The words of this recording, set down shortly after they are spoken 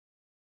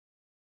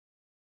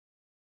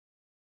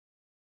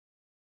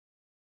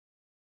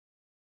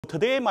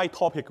today my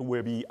topic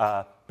will be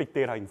big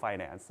data in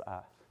finance.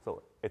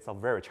 So it's a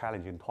very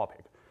challenging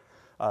topic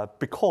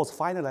because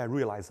finally I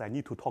realized I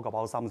need to talk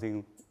about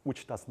something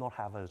which does not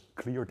have a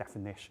clear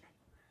definition.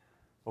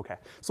 Okay,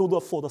 so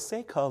for the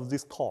sake of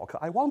this talk,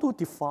 I want to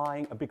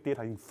define a big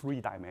data in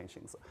 3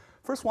 dimensions.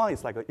 First one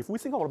is like, if we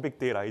think about big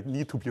data, it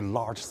needs to be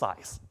large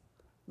size.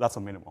 That's a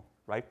minimum,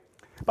 right?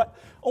 But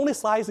only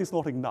size is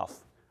not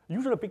enough.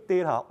 Usually big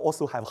data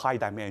also have high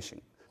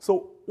dimension.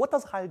 So what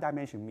does high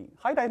dimension mean?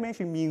 High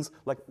dimension means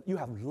like you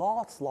have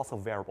lots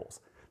of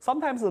variables.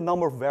 Sometimes the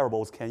number of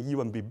variables can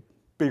even be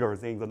bigger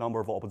than the number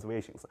of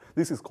observations.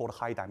 This is called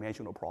high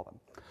dimensional problem.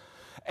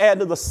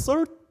 And the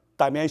third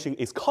dimension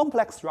is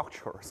complex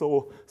structure.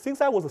 So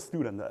since I was a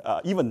student,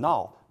 even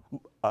now,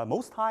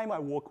 most time I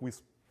work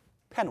with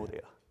panel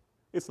data.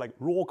 It's like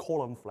raw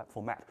column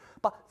format.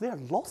 But there are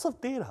lots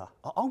of data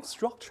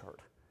unstructured.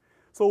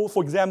 So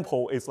for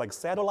example, it's like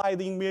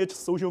satellite image,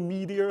 social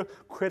media,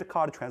 credit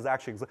card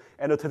transactions.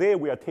 And today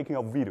we are taking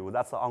a video.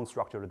 That's the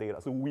unstructured data.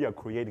 So we are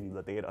creating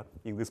the data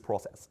in this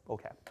process.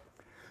 Okay.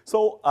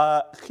 So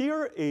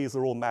here is the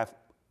roadmap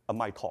of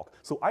my talk.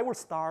 So I will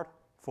start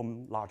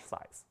from large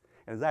size.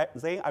 And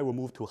then I will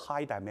move to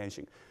high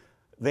dimension,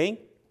 then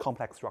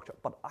complex structure.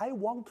 But I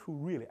want to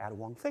really add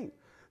one thing.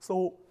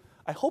 So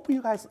I hope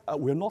you guys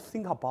will not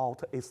think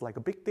about it's like a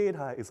big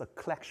data is a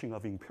collection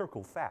of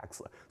empirical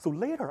facts. So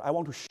later I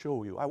want to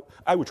show you,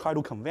 I will try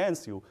to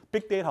convince you,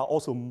 big data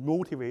also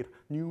motivate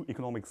new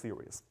economic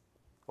theories.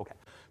 Okay,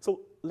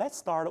 so let's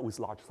start with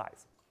large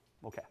size.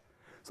 Okay,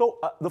 so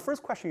the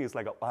first question is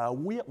like,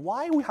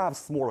 why we have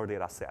smaller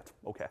data set?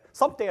 Okay,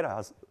 some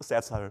data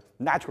sets are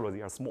naturally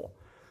they are small.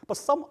 But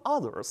some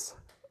others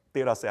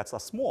data sets are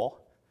small.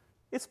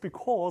 It's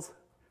because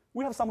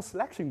we have some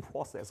selection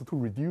process to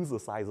reduce the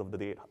size of the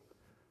data.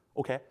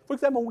 Okay? For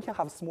example, we can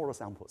have smaller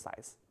sample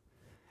size.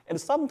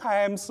 And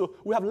sometimes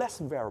we have less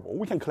variable.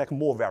 We can collect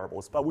more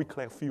variables, but we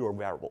collect fewer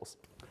variables.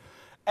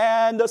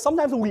 And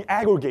sometimes we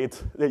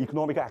aggregate the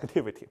economic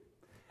activity.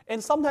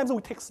 And sometimes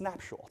we take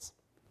snapshots.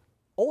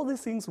 All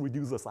these things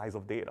reduce the size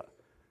of data.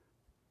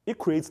 It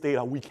creates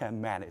data we can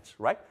manage,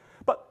 right?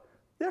 But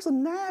there's a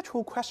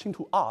natural question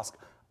to ask.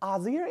 Are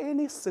there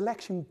any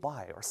selection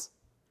bias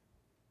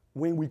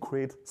when we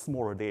create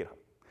smaller data?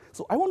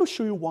 So I want to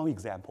show you one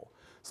example.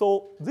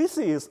 So this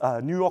is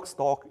New York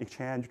Stock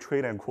Exchange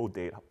trade and quote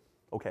data.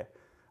 Okay,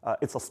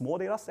 it's a small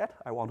data set.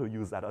 I want to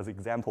use that as an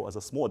example as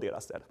a small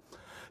data set.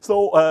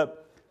 So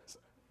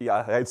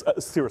yeah,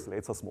 seriously,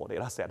 it's a small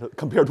data set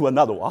compared to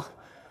another one.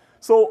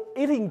 So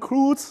it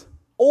includes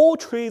all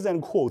trades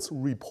and quotes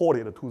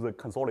reported to the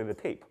consolidated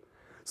tape.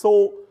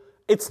 So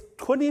it's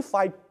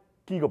 25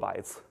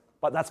 gigabytes.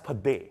 But that's per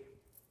day.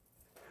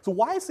 So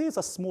why I say it's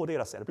a small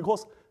data set?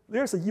 Because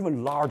there's an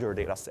even larger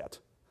data set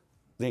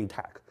than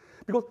tech.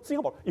 Because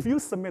think about it, if you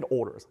submit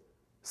orders,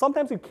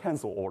 sometimes you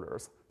cancel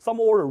orders. Some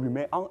orders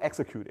remain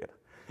unexecuted.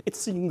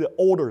 It's in the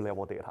order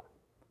level data,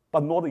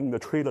 but not in the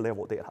trader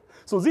level data.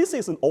 So this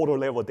is an order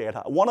level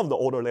data, one of the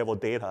order level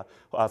data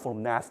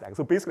from NASDAQ.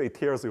 So basically it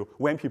tells you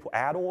when people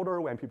add order,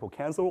 when people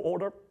cancel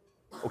order.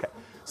 Okay,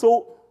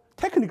 so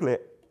technically,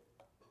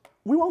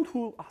 we want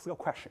to ask a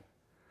question.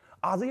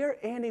 Are there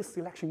any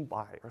selection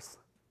bias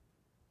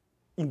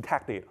in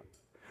tech data?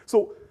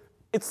 So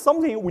it's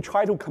something we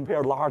try to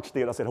compare large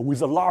data set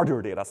with a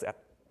larger data set.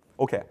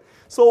 Okay,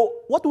 so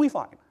what do we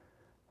find?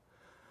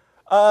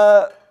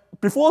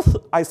 Before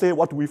I say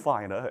what do we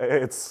find,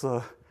 it's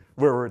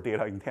very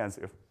data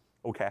intensive.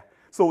 Okay,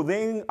 so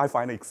then I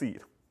find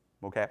exceed.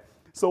 Okay,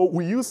 so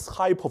we use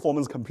high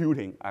performance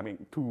computing,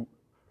 to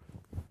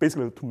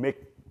basically to make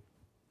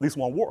this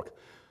one work.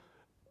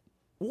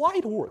 Why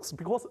it works?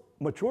 Because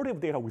majority of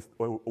data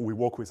we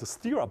work with is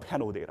still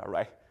panel data,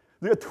 right?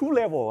 There are 2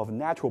 levels of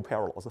natural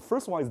parallels. The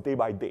first one is day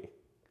by day.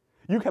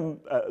 You can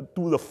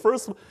do the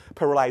first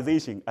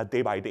parallelization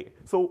day by day.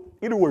 So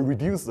it will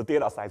reduce the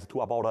data size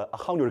to about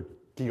 100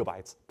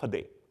 gigabytes per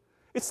day.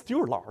 It's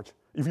still large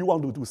if you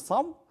want to do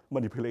some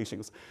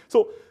manipulations.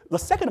 So the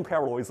second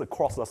parallel is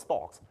across the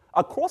stocks.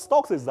 Across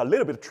stocks is a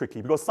little bit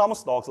tricky because some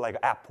stocks like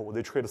Apple,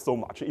 they trade so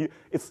much.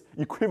 It's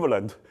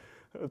equivalent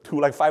to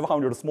like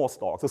 500 small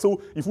stocks.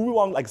 So if we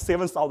want like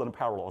 7,000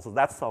 parallels,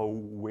 that's a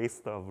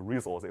waste of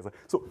resources.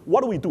 So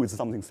what we do is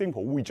something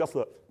simple. We just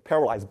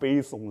parallelize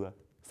based on the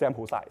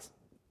sample size.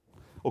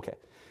 Okay,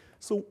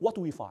 so what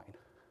do we find?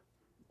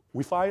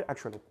 We find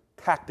actually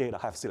tech data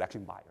have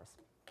selection bias.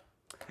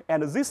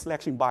 And this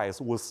selection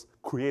bias was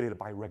created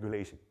by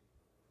regulation.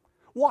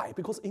 Why?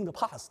 Because in the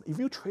past, if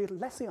you trade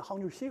less than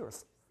 100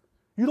 shares,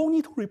 you don't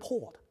need to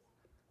report.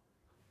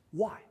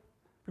 Why?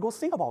 Because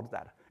think about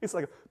that. It's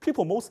like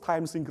people most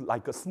times think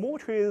like small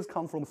trades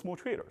come from small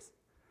traders.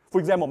 For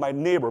example, my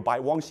neighbor buy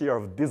 1 share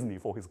of Disney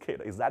for his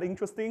kid. Is that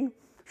interesting?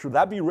 Should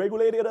that be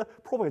regulated?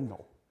 Probably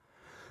no.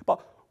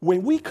 But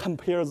when we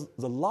compare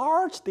the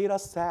large data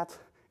set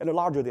and the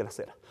larger data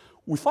set,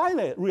 we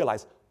finally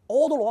realize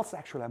all the lots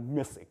actually are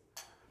missing.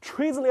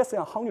 Trades less than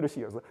 100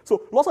 shares.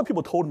 So lots of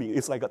people told me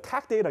it's like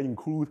tech data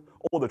include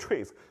all the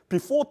trades.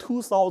 Before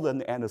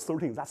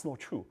 2013, that's not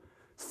true.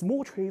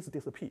 Small trades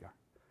disappear.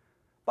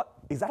 But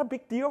is that a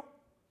big deal?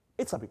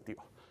 It's a big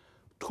deal.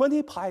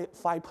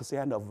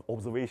 25% of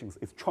observations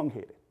is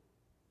truncated,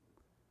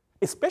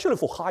 especially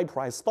for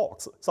high-priced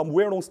stocks, some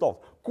well-known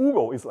stocks.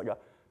 Google is like a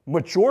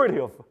majority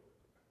of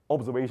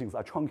observations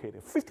are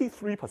truncated,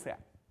 53%.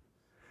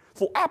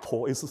 For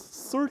Apple, it's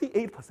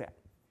 38%.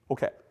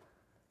 Okay,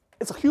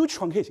 it's a huge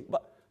truncation,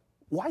 but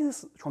why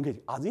is this truncation?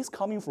 Are these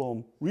coming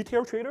from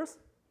retail traders?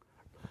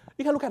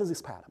 You can look at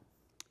this pattern.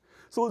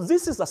 So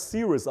this is a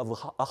series of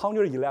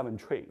 111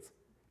 trades.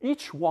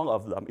 Each one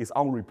of them is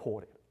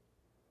unreported.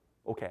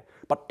 Okay,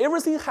 but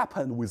everything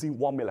happened within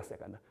 1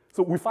 millisecond.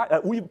 So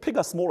we pick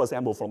a smaller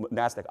sample from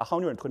NASDAQ,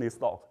 120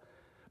 stocks.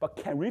 But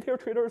can retail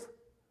traders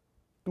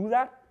do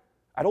that?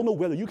 I don't know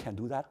whether you can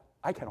do that.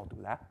 I cannot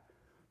do that.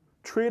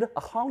 Trade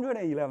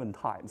 111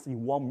 times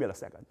in 1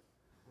 millisecond.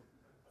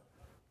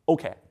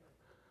 Okay.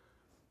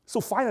 So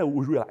finally,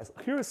 we realize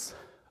here's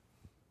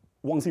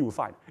one thing we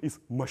find is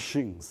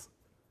machines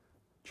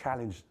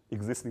challenge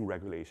existing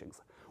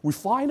regulations. We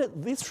find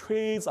that these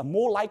trades are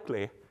more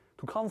likely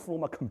to come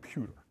from a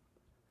computer.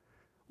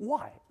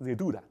 Why they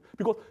do that?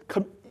 Because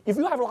if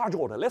you have a large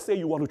order, let's say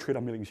you want to trade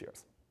 1 million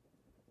shares.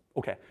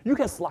 Okay, you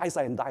can slice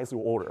and dice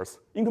your orders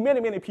into many,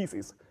 many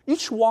pieces.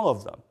 Each one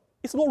of them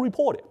is not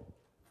reported.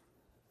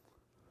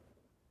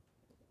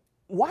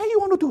 Why do you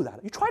want to do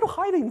that? You try to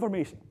hide the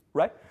information,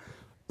 right?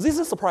 This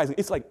is surprising.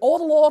 It's like all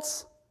the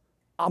lots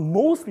are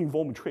most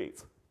informed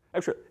trades.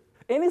 Actually,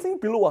 anything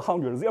below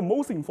 100, they are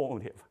most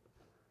informative.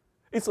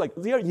 It's like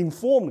they are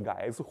informed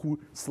guys who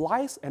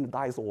slice and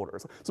dice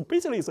orders. So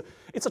basically,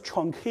 it's a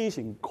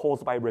truncation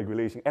caused by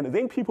regulation, and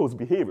then people's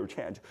behavior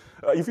change.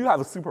 If you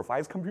have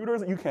supervised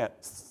computers, you can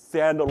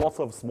send lots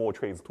of small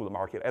trades to the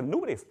market, and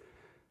nobody's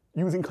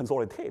using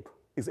consolidated tape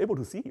is able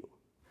to see you.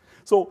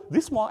 So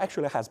this one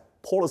actually has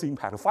policy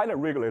impact. Finally,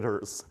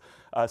 regulators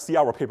see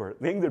our paper,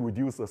 then they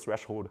reduce the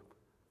threshold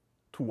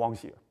to 1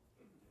 share.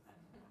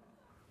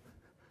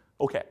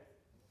 Okay,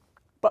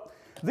 but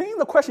then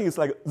the question is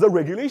like the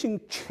regulation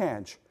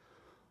change,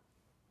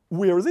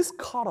 where this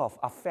cutoff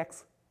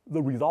affects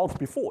the results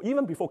before,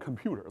 even before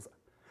computers.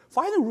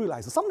 Finally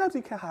realize sometimes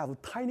it can have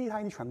tiny,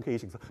 tiny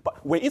truncations,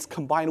 but when it's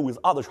combined with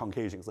other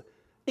truncations,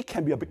 it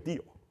can be a big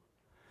deal.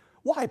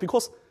 Why?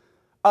 Because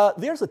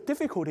there's a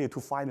difficulty to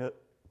find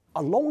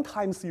a long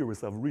time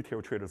series of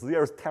retail traders.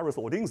 There's Terrace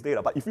Ordin's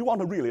data, but if you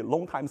want a really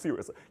long time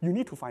series, you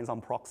need to find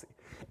some proxy.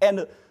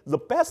 And the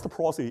best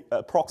proxy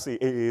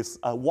is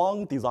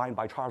one designed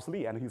by Charles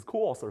Lee and his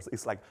co-authors.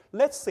 It's like,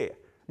 let's say,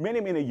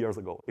 many, many years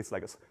ago, it's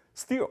like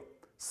still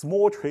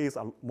small trades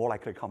are more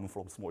likely coming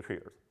from small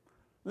traders.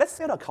 Let's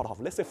set a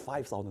cutoff, let's say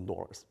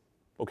 $5,000.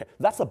 Okay,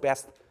 that's the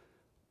best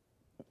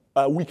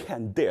we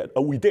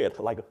did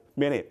like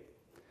many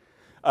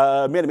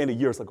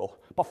years ago.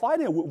 But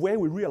finally, when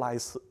we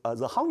realized the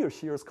 100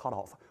 shares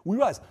cutoff, we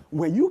realized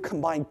when you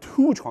combine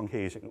 2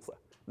 truncations,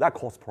 that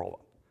causes problem.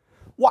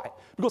 Why?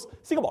 Because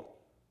think about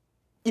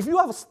it. If you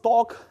have a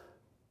stock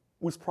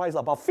with price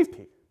above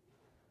 50,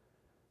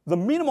 the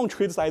minimum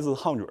trade size is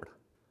 100.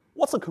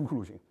 What's the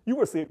conclusion? You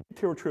will say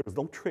retail traders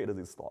don't trade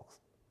these stocks,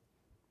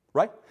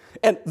 right?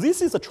 And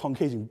this is a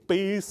truncation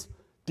based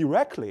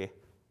directly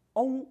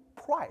on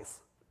price.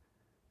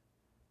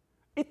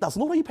 It does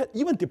not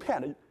even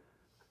depend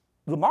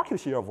the market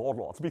share of all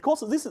lots,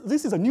 because this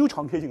is a new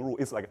truncation rule.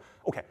 It's like,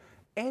 okay,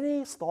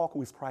 any stock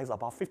with price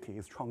above 50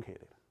 is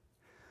truncated.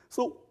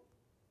 So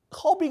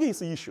how big is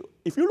the issue?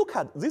 If you look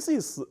at, this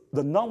is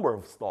the number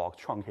of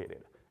stocks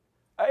truncated.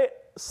 It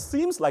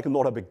seems like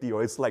not a big deal.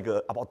 It's like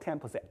about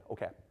 10%,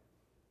 okay?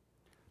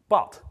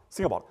 But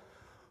think about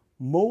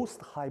it.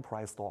 Most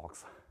high-priced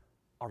stocks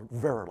are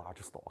very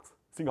large stocks.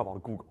 Think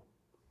about Google,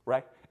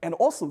 right? And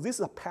also, this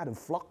is a pattern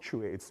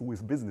fluctuates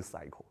with business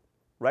cycle,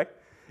 right?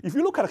 If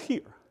you look at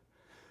here,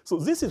 so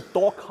this is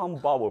dot-com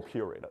bubble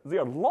period.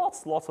 There are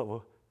lots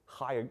of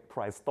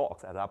high-priced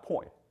stocks at that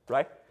point,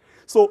 right?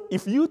 So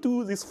if you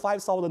do this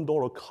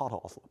 $5,000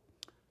 cutoff,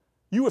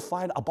 you will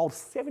find about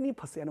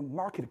 70% of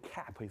market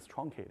cap is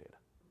truncated,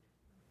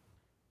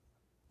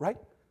 right?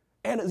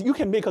 And you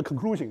can make a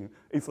conclusion.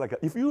 It's like,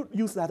 if you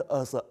use that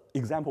as an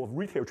example of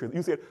retail trades,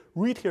 you say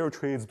retail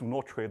trades do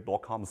not trade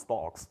dot-com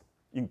stocks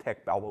in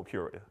tech bubble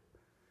period.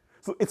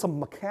 So it's a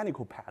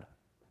mechanical pattern,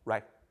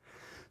 right?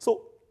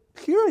 So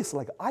here is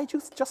like, I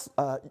just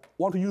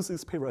want to use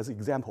this paper as an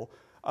example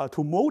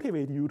to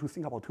motivate you to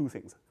think about 2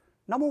 things.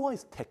 Number one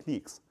is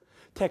techniques.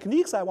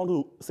 Techniques, I want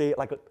to say,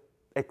 like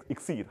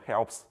exceed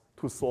helps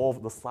to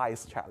solve the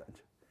size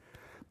challenge.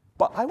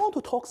 But I want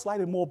to talk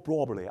slightly more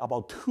broadly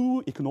about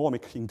 2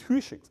 economic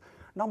intuitions.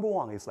 Number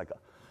one is like,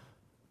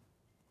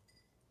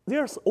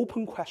 there's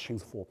open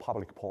questions for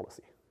public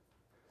policy.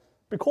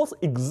 Because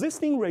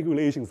existing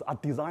regulations are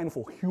designed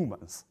for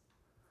humans.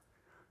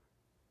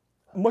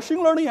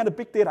 Machine learning and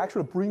big data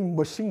actually bring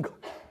machine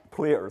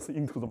players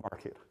into the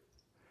market.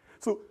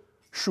 So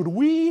should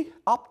we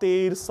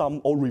update some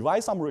or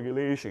revise some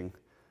regulation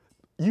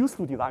used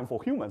to design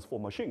for humans, for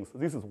machines?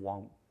 This is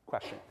one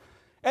question.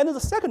 And the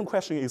second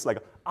question is like,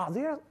 are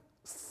there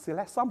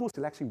sample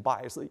selection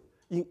bias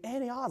in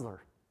any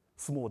other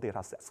small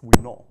data sets we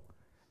know?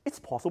 It's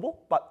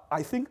possible, but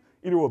I think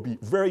it will be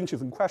a very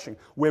interesting question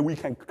when we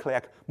can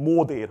collect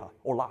more data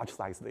or large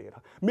size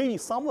data. Maybe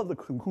some of the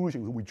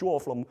conclusions we draw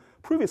from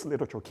previous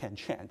literature can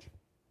change.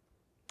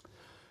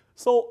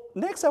 So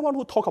next I want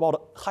to talk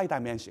about high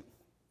dimension.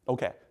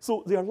 Okay,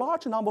 so there are a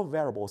large number of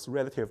variables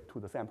relative to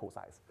the sample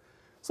size.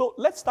 So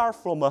let's start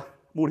from a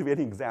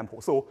motivating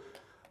example. So,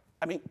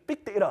 I mean,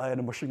 big data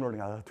and machine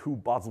learning are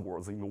two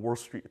buzzwords in Wall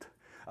Street.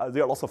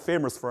 There are lots of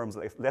famous firms,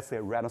 like, let's say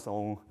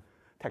Renaissance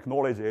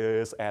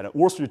Technologies, and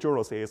Wall Street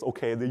Journal says,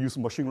 okay, they use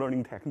machine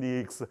learning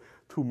techniques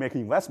to make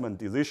investment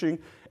decision,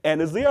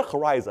 and their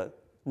horizon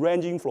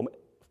ranging from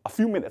a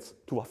few minutes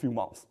to a few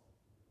months.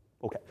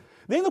 Okay,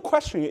 then the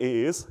question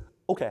is,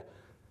 okay,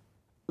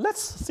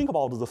 let's think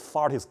about the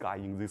farthest guy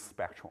in this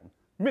spectrum,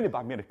 minute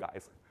by minute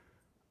guys.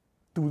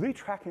 Do they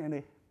track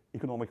any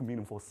economic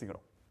meaningful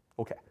signal?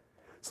 Okay,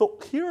 so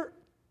here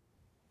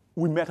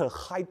we met a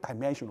high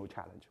dimensional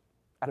challenge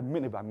at a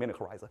minute by minute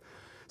horizon.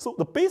 So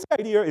the basic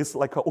idea is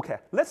like, okay,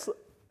 let's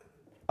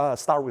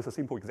start with a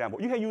simple example.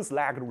 You can use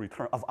lagged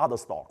return of other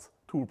stocks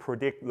to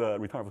predict the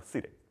return of a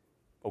city.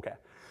 Okay,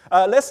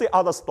 let's say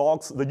other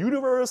stocks, the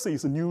universe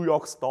is New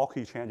York Stock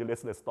Exchange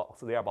listed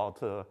stocks. There are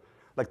about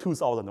like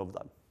 2,000 of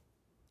them.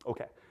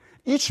 Okay,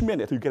 each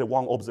minute you get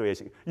one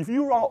observation. If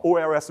you run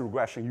OLS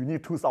regression, you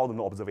need 2,000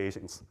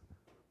 observations.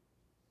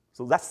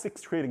 So that's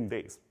 6 trading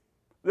days.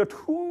 There are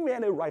too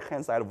many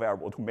right-hand side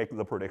variables to make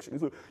the prediction.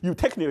 So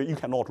technically you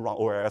cannot run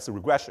OLS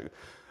regression,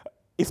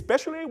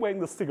 especially when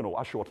the signals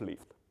are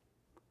short-lived.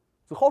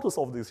 So how to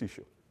solve this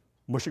issue?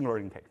 Machine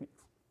learning techniques.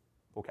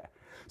 Okay.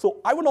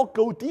 So I will not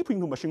go deep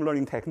into machine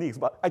learning techniques,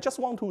 but I just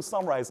want to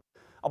summarize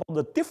about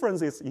the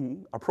differences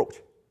in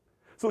approach.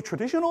 So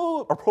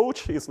traditional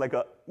approach is like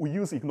we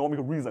use economic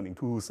reasoning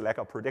to select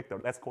a predictor.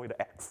 Let's call it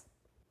X.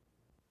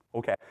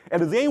 Okay.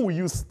 And then we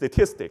use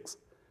statistics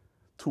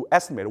to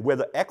estimate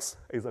whether X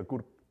is a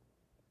good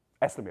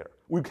estimator.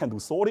 We can do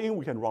sorting,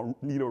 we can run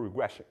linear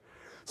regression.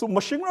 So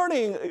machine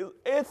learning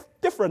is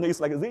different.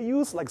 It's like they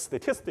use like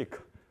statistic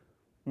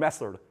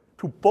method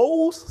to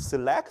both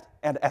select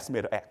and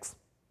estimate X.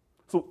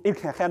 So it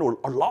can handle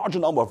a large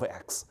number of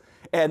X.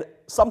 And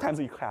sometimes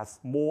it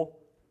has more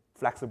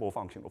flexible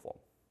functional form.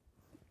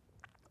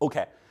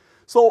 Okay,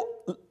 so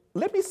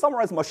let me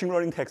summarize machine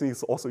learning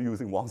techniques also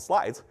using one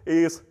slide.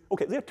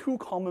 Okay, there are 2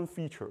 common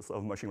features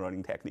of machine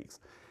learning techniques.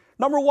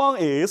 Number one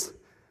is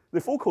they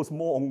focus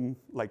more on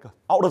like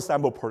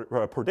out-of-sample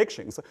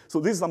predictions. So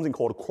this is something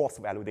called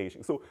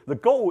cross-validation. So the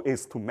goal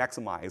is to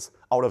maximize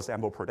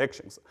out-of-sample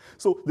predictions.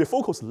 So they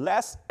focus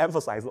less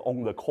emphasis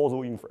on the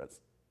causal inference.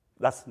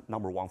 That's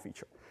number one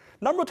feature.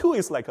 Number two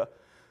is like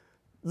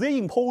they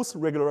impose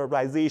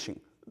regularization.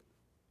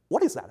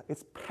 What is that?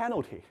 It's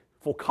penalty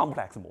for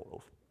complex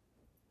models.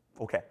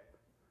 Okay.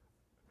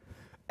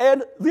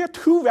 And there are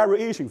 2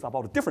 variations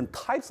about different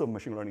types of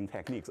machine learning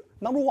techniques.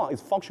 Number one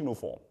is functional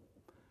form.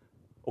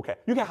 Okay,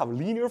 you can have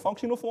linear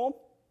functional form,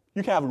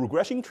 you can have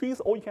regression trees,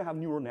 or you can have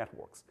neural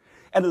networks.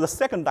 And the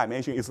second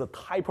dimension is the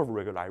type of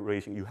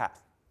regularization you have.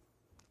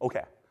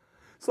 Okay,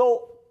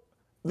 so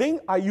then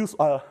I use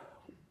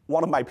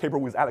one of my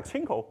papers with Alex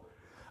Chinko.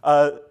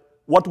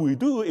 What we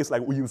do is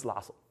like we use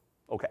lasso.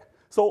 Okay,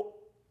 so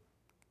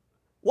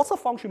what's a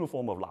functional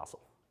form of lasso?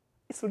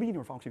 It's a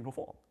linear functional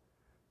form.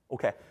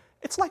 Okay,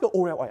 it's like an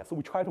OLS, so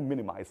we try to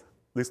minimize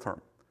this term.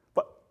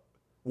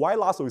 Why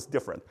lasso is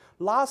different?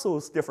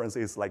 Lasso's difference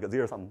is like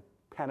there's some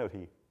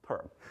penalty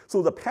term.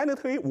 So the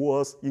penalty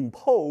was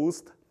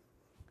imposed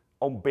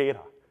on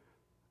beta.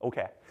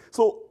 Okay.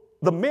 So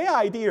the main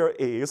idea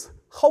is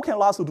how can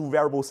lasso do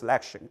variable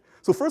selection?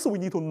 So first we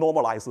need to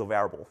normalize the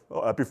variable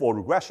before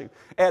regression.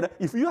 And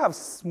if you have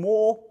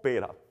small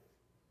beta,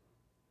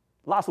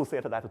 lasso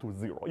set that to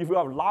 0. If you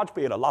have large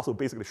beta, lasso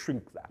basically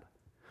shrinks that.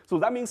 So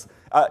that means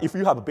if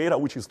you have a beta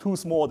which is too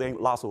small, then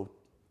lasso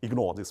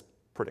ignore this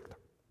predictor.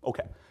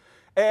 Okay.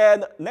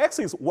 And next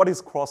is what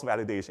is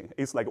cross-validation?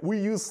 It's like we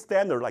use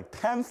standard like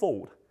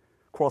 10-fold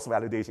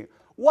cross-validation.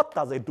 What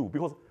does it do?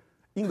 Because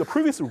in the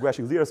previous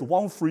regression, there's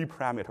one free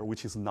parameter,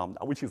 which is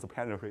lambda, which is a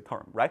penalty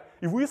term, right?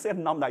 If we set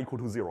lambda equal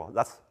to 0,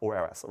 that's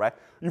OLS, right?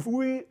 If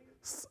we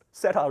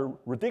set a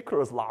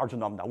ridiculous large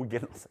lambda, we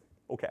get nothing,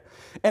 okay?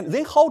 And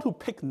then how to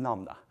pick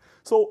lambda?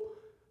 So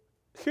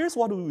here's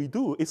what we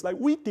do. It's like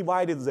we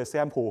divided the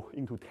sample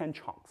into 10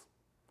 chunks.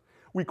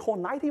 We call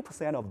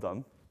 90% of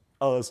them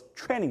as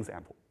training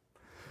sample.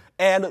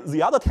 And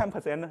the other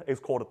 10%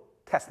 is called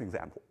testing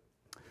sample.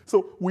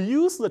 So we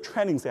use the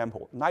training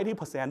sample,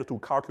 90%, to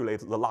calculate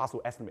the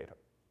lasso estimator.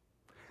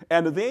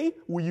 And then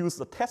we use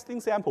the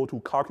testing sample to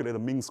calculate the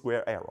mean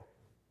square error.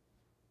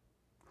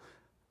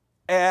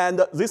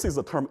 And this is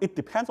the term, it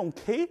depends on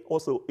k,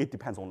 also it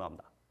depends on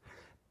lambda.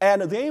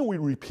 And then we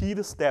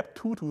repeat step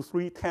 2 to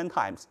 3, 10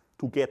 times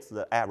to get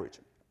the average.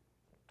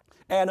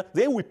 And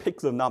then we pick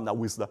the lambda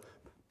with the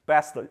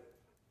best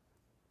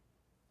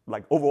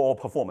like overall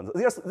performance.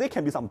 There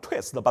can be some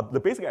twists, but the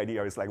basic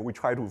idea is like we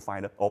try to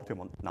find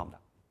optimal lambda.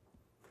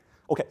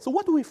 Okay, so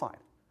what do we find?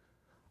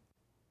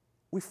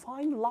 We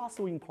find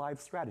lasso implied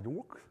strategy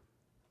works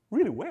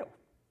really well.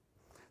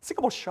 Think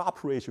about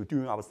Sharpe ratio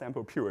during our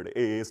sample period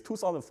is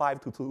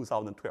 2005 to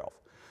 2012.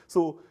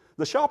 So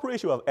the Sharpe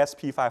ratio of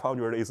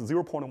SP500 is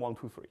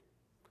 0.123.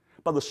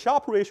 But the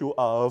Sharpe ratio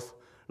of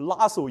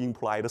Lasso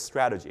implied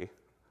strategy,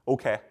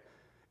 okay,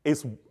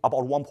 is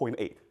about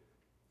 1.8.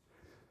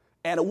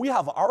 And we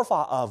have alpha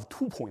of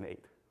 2.8,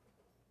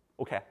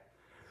 okay?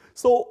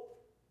 So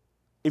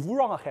if we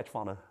run a hedge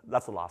fund,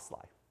 that's the last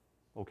slide,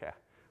 okay?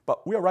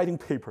 But we are writing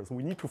papers.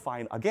 We need to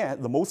find,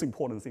 again, the most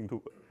important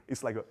thing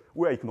is like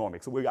we're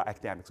economics, we are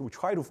academics. We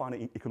try to find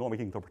an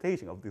economic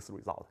interpretation of this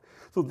result.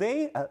 So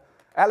then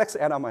Alex,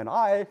 Adam, and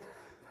I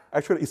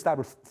actually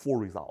established 4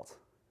 results.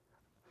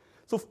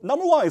 So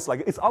number one is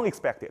like it's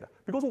unexpected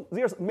because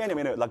there's many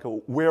like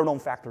well-known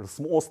factors.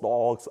 Small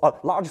stocks,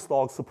 large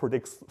stocks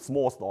predict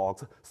small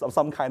stocks,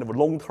 some kind of a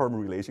long-term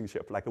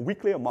relationship, like a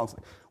weekly or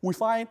monthly. We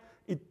find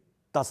it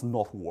does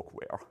not work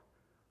well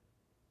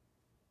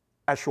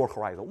at short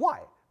horizon. Why?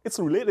 It's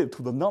related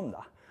to the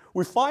lambda.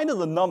 We find the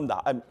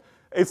lambda, and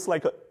it's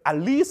like at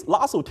least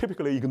Lasso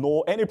typically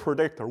ignore any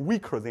predictor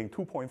weaker than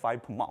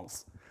 2.5 per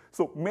month.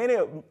 So many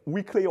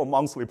weekly or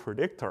monthly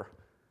predictor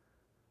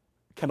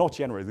cannot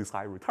generate this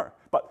high return.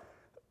 But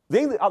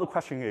then the other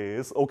question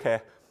is,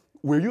 okay,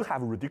 will you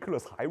have a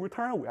ridiculous high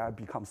return? Will I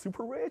become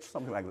super rich?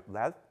 Something like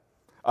that?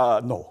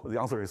 No, the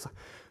answer is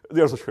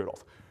there's a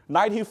trade-off.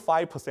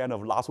 95%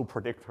 of Lasso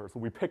predictors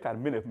we pick at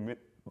minute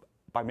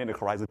by minute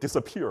horizon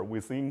disappear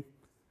within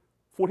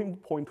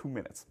 14.2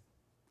 minutes.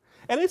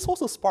 And it's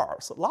also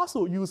sparse.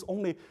 Lasso use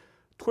only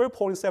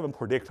 12.7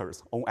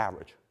 predictors on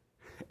average.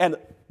 And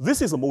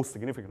this is the most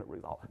significant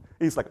result.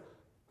 It's like,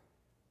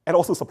 and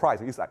also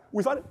surprising, is that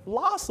we find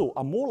Lasso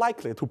are more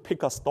likely to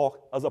pick a stock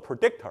as a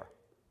predictor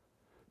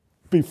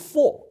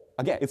before,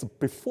 again, it's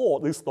before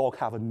this stock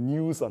have a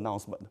news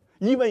announcement,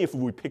 even if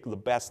we pick the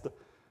best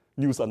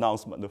news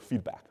announcement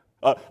feedback,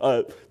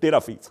 data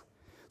feeds.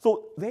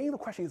 So then the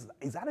question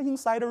is that an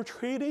insider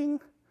trading?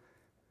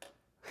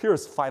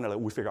 Here's finally,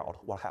 we figure out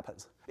what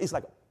happens. It's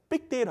like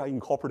big data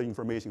incorporate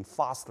information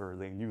faster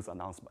than news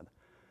announcement.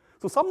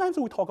 So sometimes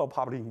when we talk about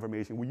public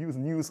information, we use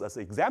news as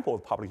an example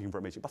of public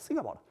information, but think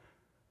about it.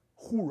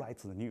 Who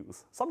writes the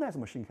news? Sometimes a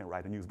machine can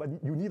write the news, but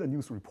you need a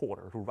news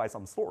reporter to write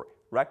some story,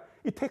 right?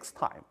 It takes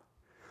time.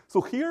 So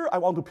here I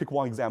want to pick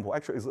one example.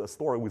 Actually, it's a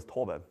story with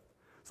Tobin.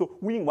 So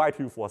we invite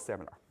you for a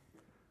seminar,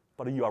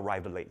 but you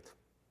arrived late.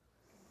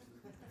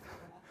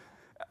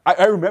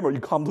 I remember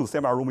you come to the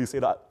seminar room, you say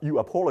that you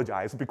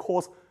apologize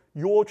because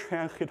your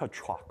train hit a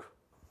truck.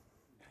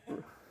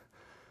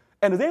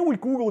 And then we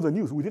Googled the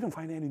news. We didn't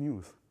find any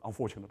news,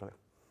 unfortunately.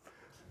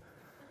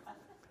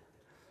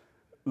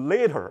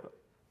 Later,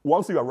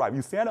 once you arrive,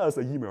 you send us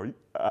an email.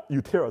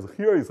 You tell us,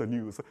 here is the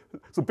news.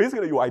 So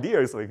basically, your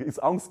idea is like it's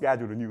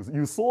unscheduled news.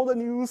 You saw the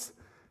news,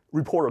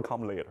 reporter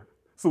come later.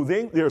 So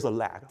then there's a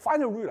lag.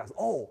 Finally realize,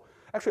 oh,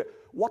 actually,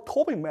 what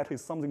Tobin met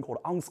is something called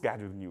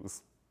unscheduled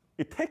news.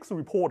 It takes a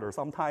reporter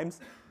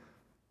sometimes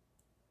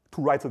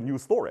to write a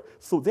news story.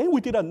 So then we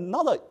did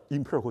another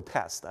empirical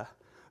test.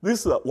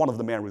 This is one of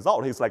the main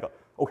results. It's like,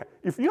 okay,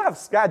 if you have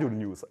scheduled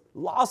news,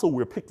 Lasso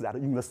will pick that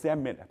in the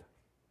same minute.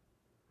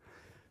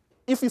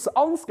 If it's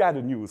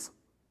unscheduled news,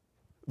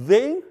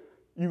 then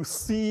you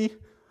see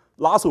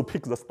Lasso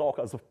pick the stock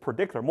as a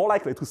predictor, more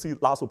likely to see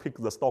Lasso pick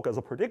the stock as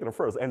a predictor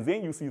first, and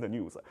then you see the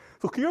news.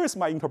 So here is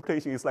my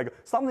interpretation. It's like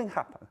something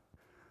happened.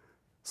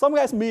 Some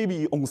guys may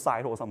be on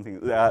site or something.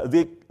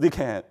 They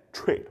can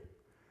trade.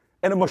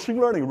 And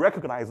machine learning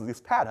recognizes this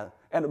pattern,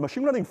 and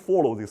machine learning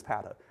follows this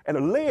pattern,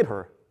 and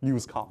later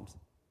news comes.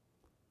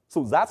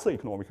 So that's the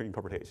economic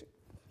interpretation.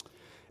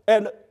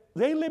 And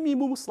then let me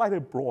move slightly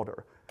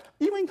broader.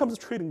 Even in terms of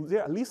trading, there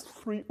are at least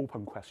 3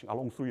 open questions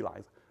along 3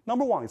 lines.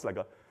 Number one is like,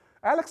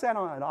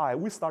 Alexander and I,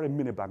 we started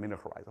minute by minute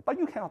horizon, but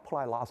you can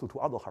apply Lasso to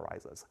other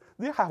horizons.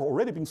 There have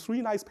already been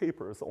 3 nice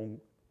papers on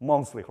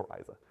monthly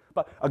horizon.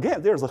 But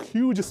again, there's a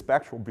huge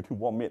spectrum between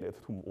 1 minute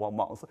to 1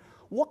 month.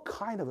 What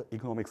kind of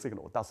economic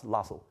signal does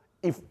Lasso,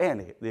 if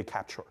any, they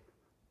capture?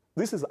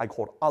 This is I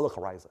call other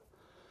horizon.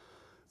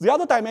 The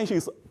other dimension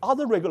is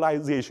other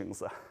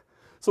regularizations.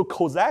 So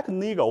Kozak,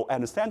 Nagel,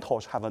 and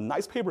Santosh have a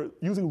nice paper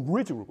using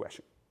rigid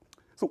regression.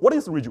 So what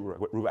is rigid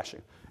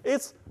regression?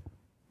 It's,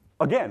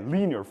 again,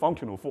 linear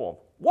functional form.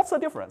 What's the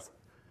difference?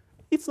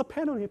 It's the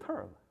penalty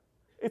term.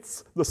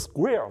 It's the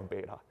square of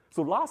beta.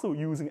 So Lasso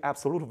using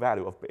absolute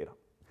value of beta.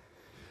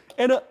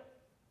 And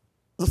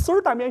the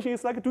third dimension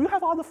is like, do you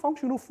have other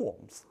functional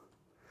forms?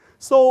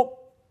 So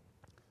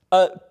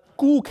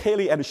Gu,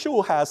 Kelly, and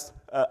Shou has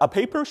a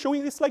paper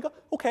showing it's like,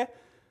 okay,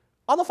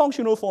 other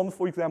functional forms,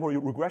 for example,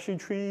 regression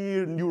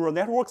tree, neural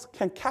networks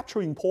can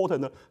capture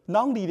important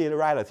non-linear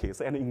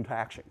realities and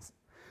interactions.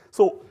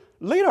 So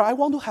later, I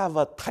want to have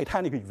a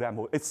Titanic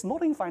example. It's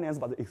not in finance,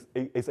 but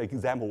it's an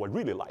example I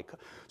really like.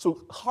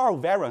 So Harl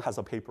Varren has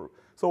a paper.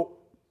 So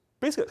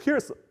basically,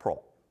 here's the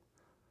problem.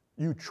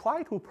 You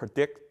try to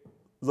predict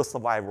the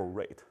survival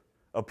rate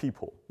of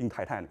people in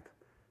Titanic.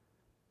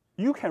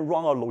 You can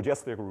run a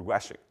logistic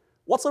regression.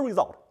 What's the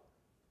result?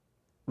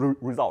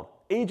 Result,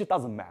 age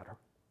doesn't matter.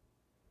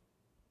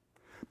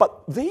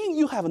 But then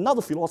you have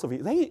another philosophy.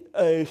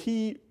 Then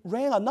he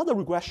ran another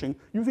regression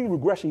using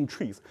regression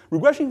trees.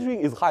 Regression tree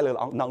is highly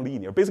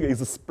nonlinear. Basically,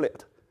 it's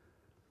split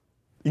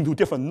into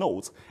different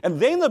nodes. And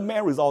then the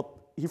main result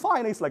he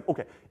finds is like,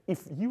 okay,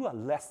 if you are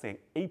less than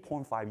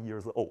 8.5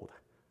 years old,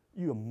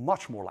 you are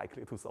much more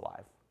likely to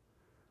survive.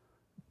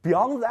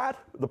 Beyond that,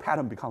 the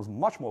pattern becomes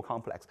much more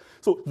complex.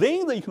 So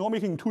then the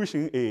economic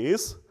intuition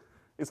is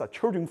a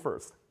children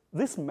first.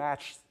 This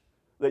matches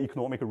the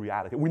economic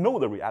reality. We know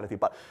the reality,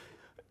 but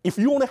if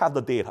you only have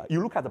the data,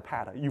 you look at the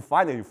pattern, you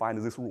find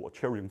this rule,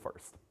 children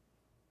first.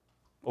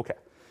 Okay,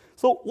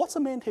 so what's the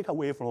main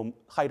takeaway from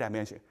high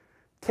dimension?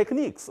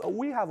 Techniques,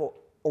 we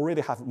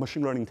already have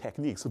machine learning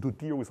techniques to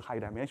deal with high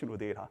dimensional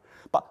data,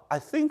 but I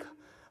think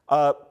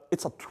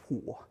it's a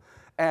tool.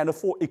 And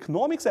for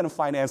economics and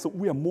finance,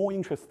 we are more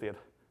interested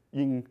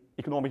in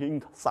economic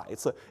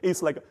insights.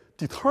 It's like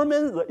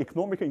determine the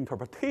economic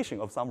interpretation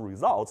of some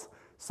results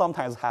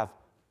sometimes have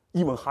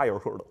even higher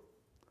hurdle.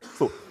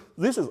 So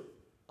this is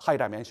high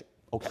dimension,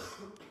 okay.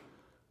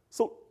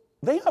 So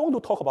then I want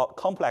to talk about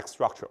complex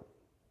structure.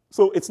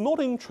 So it's not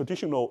in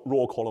traditional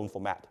row column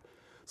format.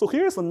 So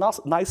here's a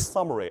nice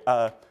summary.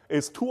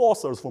 It's two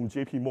authors from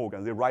JP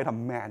Morgan. They write a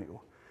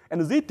manual.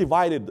 And they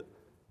divided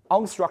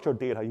unstructured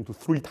data into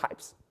 3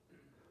 types.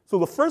 So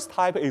the first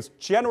type is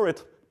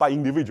generated by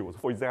individuals.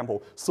 For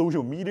example,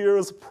 social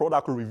medias,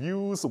 product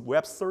reviews,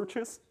 web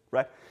searches,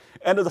 right?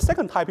 And the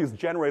second type is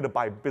generated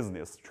by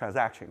business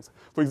transactions.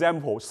 For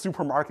example,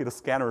 supermarket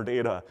scanner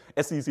data,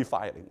 SEC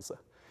filings.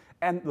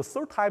 And the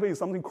third type is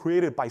something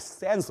created by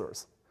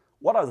sensors.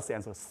 What are the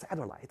sensors?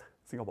 Satellite.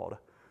 Think about it.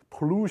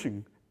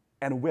 Pollution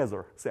and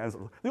weather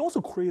sensors. They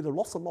also create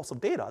lots and lots of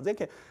data. They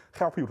can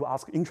help you to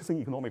ask interesting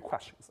economic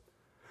questions.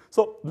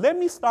 So let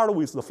me start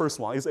with the first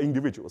one, is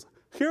individuals.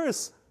 Here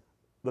is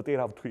the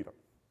data of Twitter.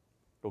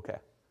 Okay,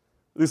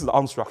 this is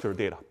unstructured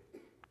data.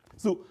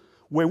 So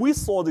when we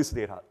saw this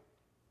data,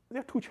 there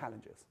are 2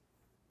 challenges.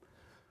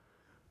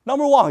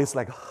 Number one is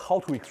like how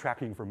to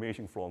extract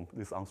information from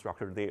this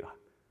unstructured data.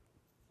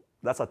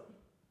 That's a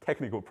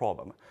technical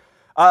problem.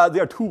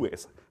 There are 2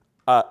 ways.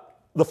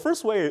 The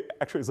first way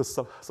actually is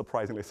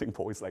surprisingly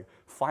simple. It's like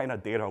find a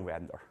data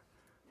vendor.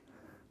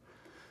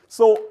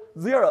 So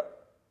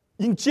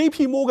in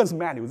JP Morgan's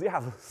manual, they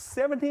have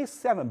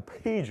 77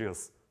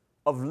 pages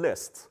of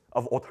lists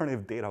of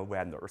alternative data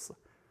vendors.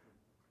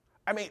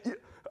 I mean,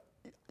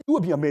 you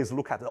would be amazed to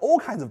look at all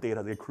kinds of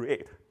data they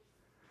create.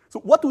 So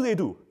what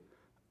do?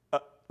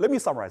 Let me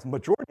summarize.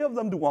 Majority of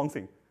them do one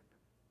thing.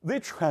 They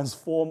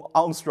transform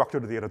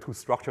unstructured data to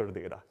structured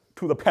data,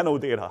 to the panel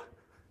data,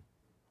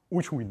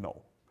 which we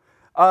know.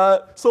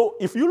 So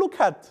if you look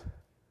at,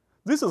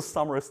 this is a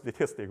summary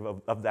statistic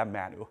of that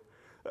manual.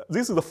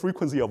 This is the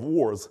frequency of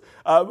words.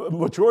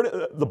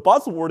 The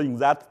buzzword in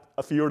that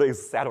field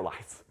is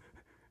satellites.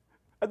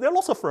 There are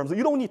lots of firms.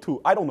 You don't need to,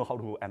 I don't know how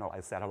to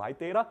analyze satellite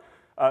data.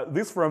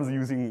 These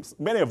firms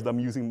many of them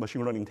using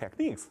machine learning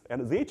techniques,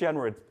 and they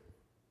generate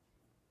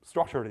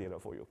structured data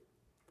for you.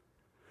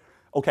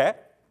 Okay?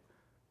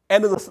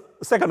 And the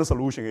second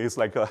solution is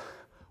like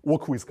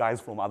work with guys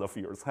from other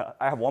fields.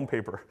 I have one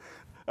paper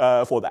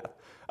for that.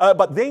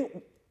 But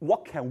then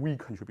what can we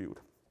contribute?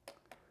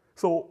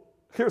 So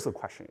here's the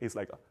question. It's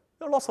like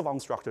there are lots of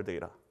unstructured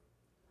data.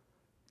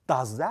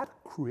 Does that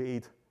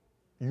create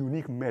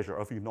unique measure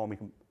of economic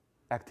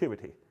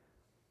activity?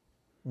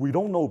 We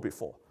don't know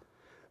before.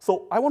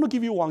 So I want to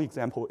give you one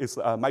example. It's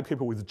my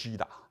paper with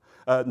Jida,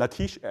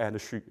 Natish and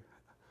Xu.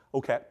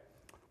 Okay.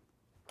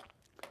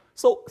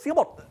 So think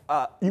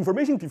about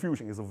information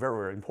diffusion is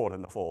very, very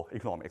important for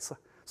economics.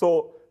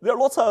 So there are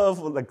lots of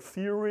like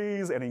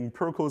theories and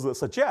empiricals that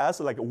suggest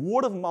like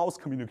word-of-mouth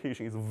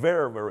communication is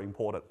very, very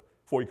important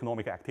for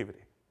economic activity.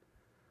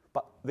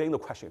 But then the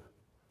question,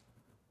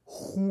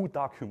 who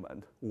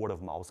document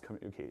word-of-mouth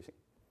communication?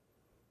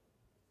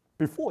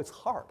 Before, it's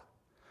hard.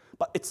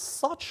 But it's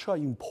such an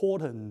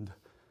important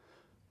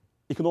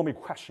economic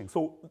question.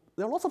 So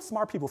there are lots of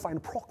smart people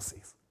find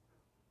proxies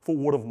for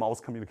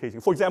word-of-mouth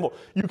communication. For example,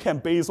 you can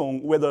base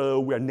on whether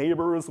we are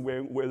neighbors,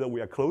 whether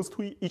we are close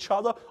to each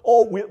other,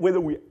 or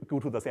whether we go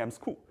to the same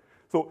school.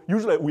 So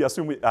usually we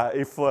assume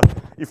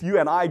if you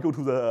and I go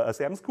to the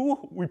same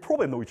school, we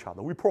probably know each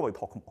other. We probably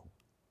talk more,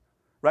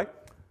 right?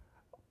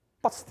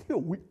 But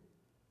still,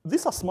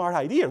 these are smart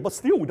ideas, but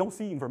still we don't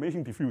see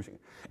information diffusion.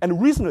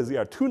 And recently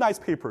there are 2 nice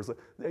papers.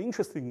 They're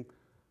interesting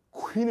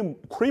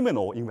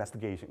criminal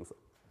investigations.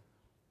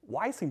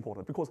 Why it's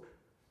important? Because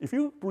if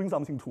you bring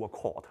something to a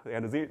court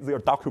and their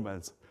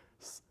documents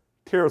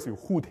tells you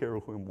who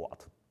tells whom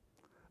what,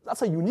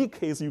 that's a unique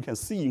case you can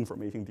see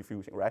information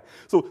diffusion, right?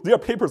 So there are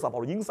papers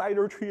about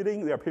insider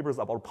trading, there are papers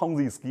about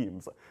Ponzi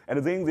schemes,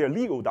 and then there are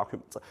legal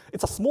documents.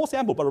 It's a small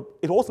sample, but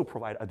it also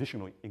provides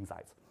additional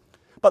insights.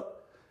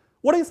 But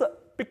what is a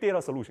big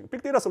data solution?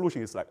 Big data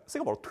solution is like,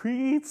 think about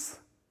tweets.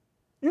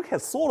 You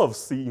can sort of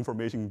see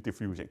information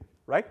diffusion,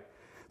 right?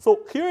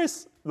 So here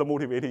is the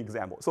motivating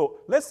example. So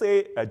let's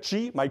say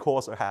G, my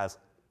co-author, has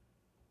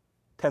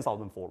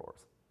 10,000 followers.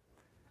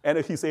 And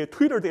he said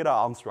Twitter data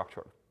are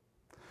unstructured.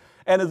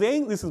 And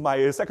then this is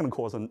my second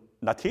co-author,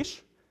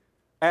 Natish.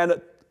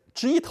 And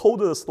G told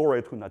the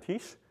story to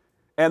Natish,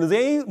 and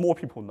then more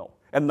people know.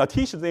 And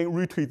Natish then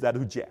retweets that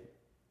to Jen.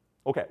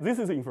 Okay, this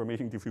is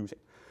information diffusion.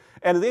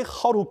 And then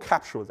how to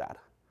capture that?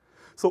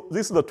 So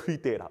this is the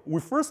tweet data.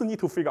 We first need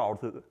to figure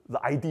out the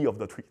ID of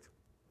the tweet.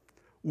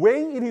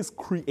 When it is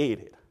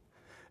created,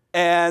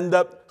 and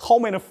how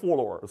many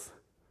followers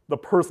the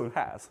person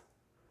has,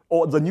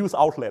 or the news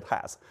outlet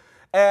has.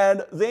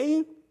 And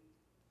then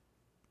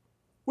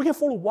we can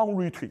follow one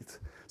retweet.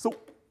 So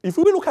if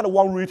we look at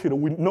one retweet,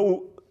 we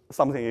know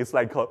something. It's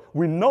like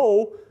we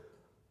know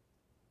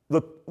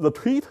the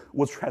tweet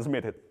was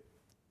transmitted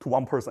to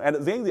one person, and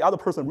then the other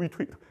person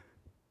retweeted.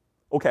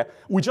 Okay,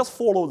 we just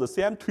follow the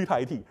same tweet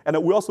ID,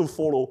 and we also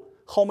follow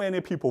how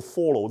many people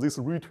follow this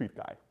retweet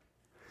guy.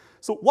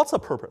 So what's the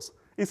purpose?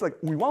 It's like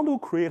we want to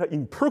create an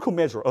empirical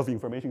measure of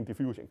information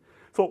diffusion.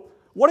 So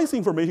what is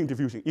information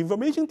diffusion?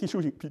 Information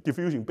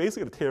diffusion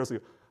basically tells you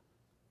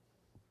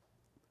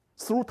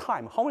through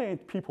time how many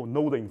people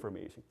know the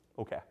information.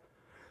 Okay.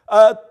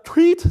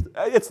 Tweet,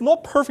 it's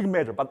not perfect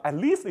measure, but at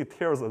least it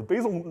tells us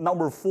based on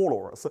number of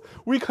followers,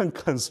 we can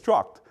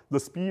construct the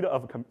speed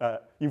of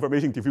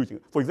information diffusion.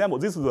 For example,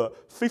 this is the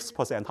 5th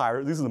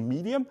percentile, this is the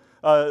medium,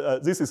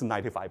 this is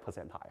 95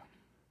 percentile.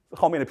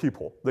 How many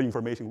people the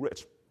information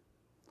reach.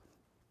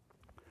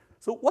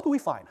 So what do we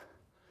find?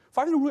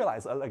 Finally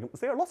realize like,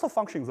 there are lots of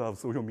functions of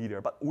social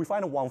media, but we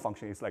find one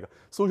function is like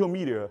social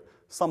media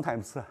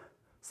sometimes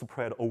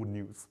spread old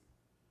news.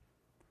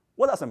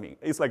 What does that mean?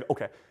 It's like,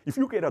 okay, if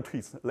you get a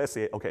tweet, let's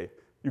say, okay,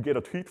 you get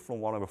a tweet from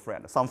one of your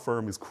friends, some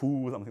firm is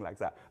cool, something like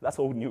that. That's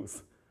old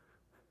news.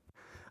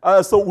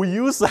 So we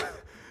use,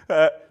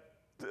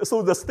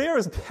 so the stare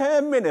is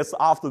 10 minutes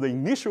after the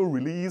initial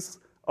release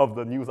of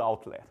the news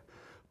outlet.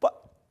 But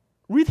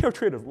retail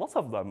traders, lots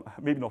of them,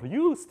 maybe not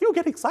you, still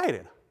get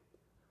excited.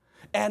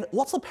 And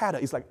what's the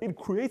pattern? It's like it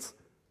creates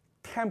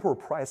temporal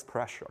price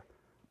pressure.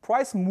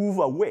 Price move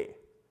away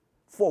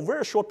for a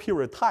very short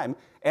period of time,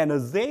 and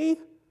they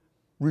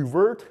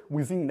revert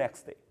within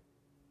next day.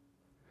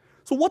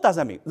 So what does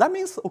that mean? That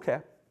means,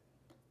 okay,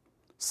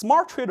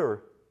 smart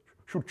trader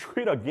should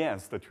trade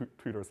against the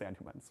Twitter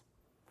sentiments.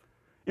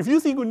 If you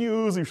see good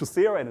news, you should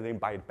sell and then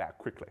buy it back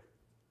quickly.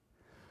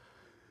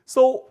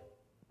 So,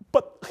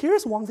 but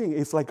here's one thing,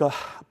 it's like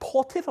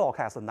Paul Titlock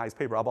has a nice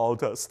paper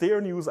about stare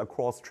news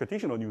across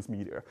traditional news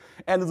media,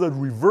 and the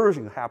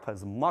reversion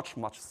happens much,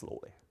 much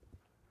slowly.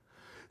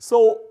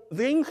 So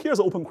then here's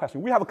an open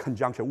question. We have a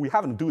conjunction, we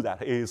haven't do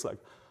that, is like,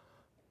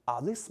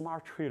 are these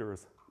smart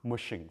traders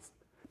machines?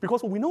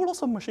 Because we know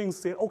lots of machines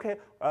say, okay,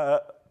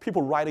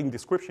 people writing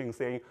descriptions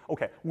saying,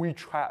 okay, we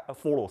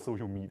follow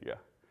social media.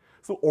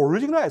 So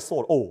originally I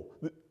thought, oh,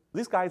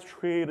 these guys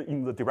trade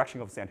in the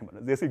direction of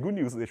sentiment. They say good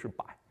news, they should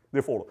buy,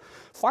 they follow.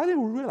 Finally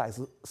we realize,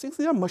 since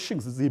they are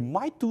machines, they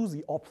might do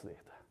the opposite.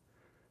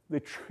 They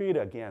trade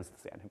against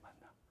sentiment.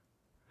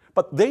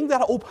 But then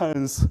that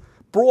opens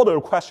broader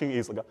question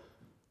is, like,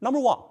 number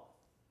one,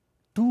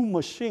 do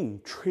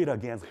machines trade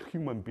against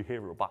human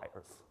behavioral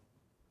bias?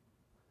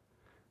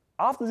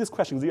 After this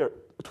question, there are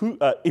two,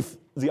 if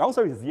the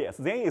answer is yes,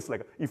 then it's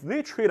like, if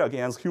they trade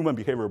against human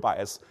behavioral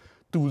bias,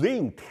 do they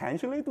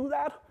intentionally do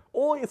that?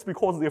 Or it's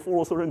because they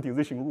follow certain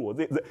decision rules.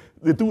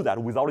 They do that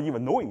without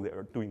even knowing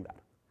they're doing that.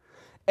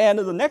 And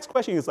the next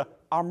question is,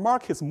 are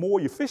markets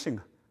more efficient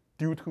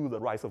due to the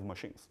rise of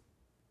machines?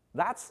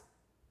 That's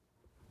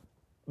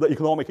the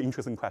economic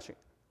interesting question.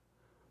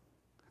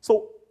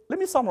 So let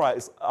me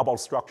summarize about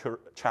structure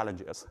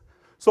challenges.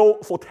 So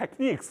for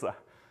techniques,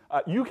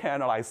 you can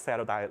analyze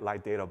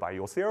satellite data by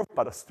yourself,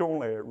 but I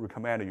strongly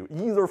recommend you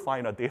either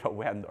find a data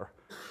vendor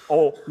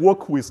or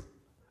work with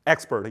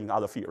experts in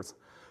other fields.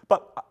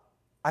 But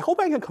I hope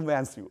I can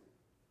convince you.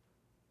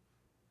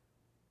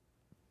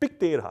 Big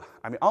data,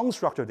 I mean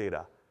unstructured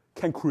data,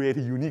 can create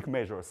unique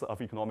measures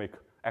of economic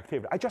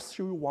activity. I just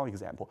show you one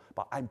example,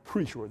 but I'm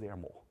pretty sure there are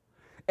more.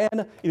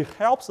 And it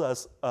helps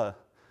us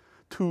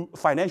to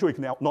financial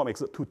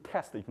economics to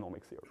test the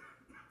economic theory.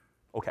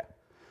 Okay.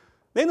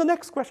 Then the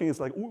next question is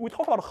like, we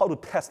talk about how to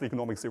test the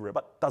economic theory,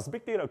 but does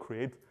big data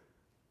create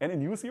any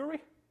new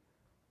theory?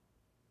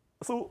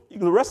 So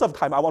the rest of the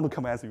time, I want to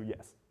convince you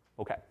yes.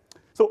 Okay.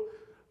 So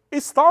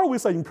it starts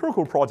with an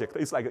empirical project.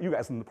 It's like, you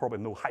guys probably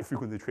know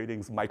high-frequency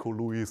trading, Michael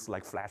Lewis,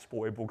 like Flash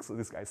Boy books,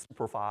 this guy's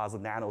super fast,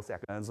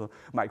 nanoseconds,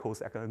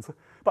 microseconds.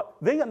 But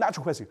then a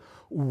natural question,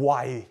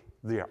 why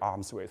their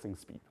arms racing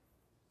speed?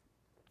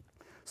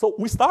 So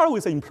we start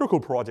with an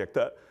empirical project.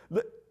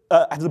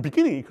 At the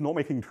beginning,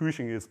 economic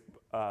intuition is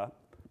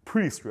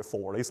pretty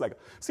straightforward. It's like,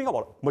 think about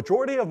it.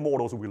 Majority of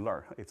models we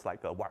learn, it's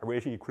like a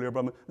variation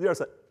equilibrium.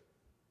 There's an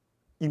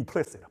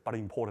implicit but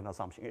important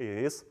assumption. It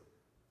is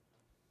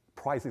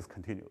price is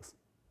continuous.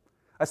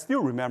 I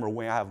still remember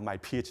when I have my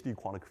PhD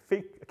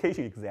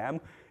quantification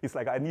exam, it's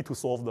like I need to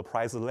solve the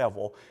price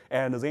level,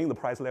 and then the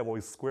price level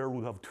is square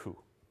root of 2.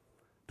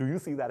 Do you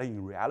see that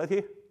in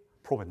reality?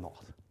 Probably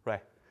not,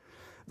 right?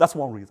 That's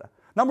one reason.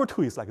 Number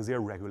two is like there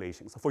are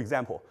regulations. For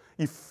example,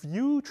 if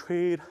you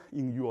trade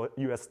in your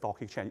US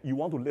stock exchange, you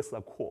want to list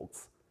the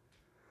quotes.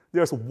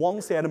 There's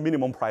 1 cent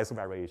minimum price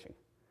variation.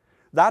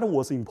 That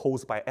was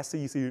imposed by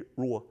SEC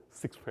Rule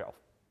 612.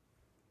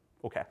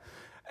 Okay,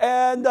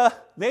 and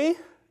then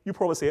you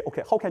probably say,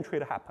 okay, how can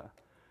trade happen?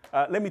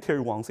 Let me tell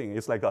you one thing.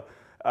 It's like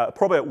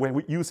probably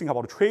when you think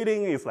about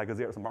trading, it's like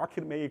there's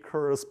market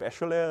makers,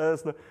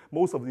 specialists.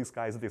 Most of these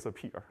guys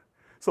disappear.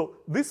 So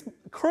this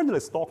currently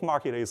stock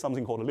market is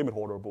something called a limit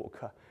order book,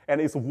 and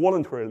it's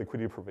voluntary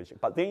liquidity provision.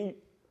 But then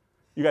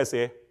you guys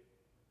say,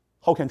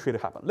 how can trade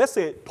happen? Let's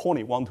say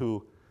Tony want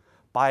to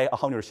buy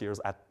 100 shares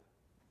at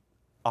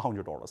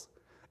 $100.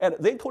 And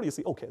then Tony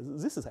say, okay,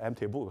 this is an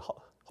empty book.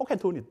 How can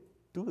Tony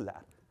do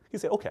that? He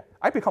said, okay,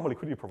 I become a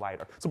liquidity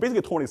provider. So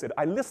basically Tony said,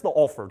 I list the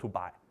offer to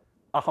buy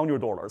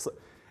 $100.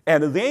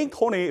 And then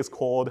Tony is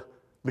called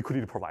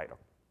liquidity provider.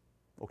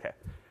 Okay.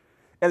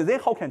 And then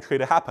how can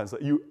trade happen?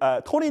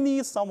 Tony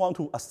needs someone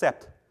to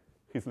accept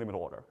his limit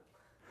order.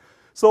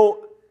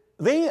 So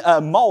then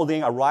Mao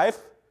then arrive,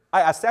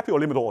 I accept your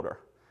limit order.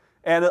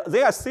 And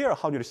then I sell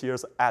 100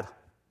 shares at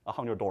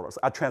 $100.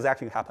 A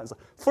transaction happens.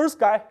 First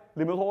guy,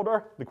 limit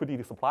order,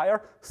 liquidity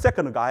supplier.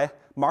 Second guy,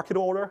 market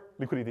order,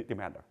 liquidity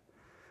demander.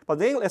 But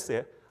then let's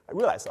say, I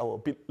realize,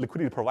 oh,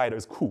 liquidity provider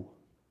is cool.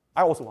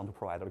 I also want to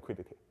provide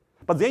liquidity.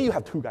 But then you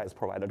have two guys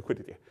provide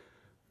liquidity.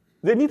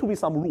 There need to be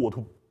some rule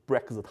to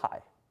break the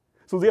tie.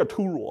 So there are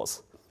two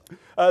rules.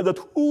 The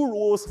two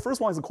rules,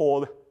 first one is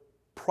called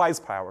price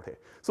priority.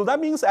 So that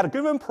means at a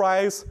given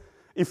price,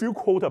 if you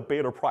quote a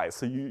better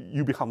price,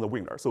 you become the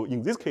winner. So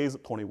in this case,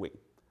 Tony win,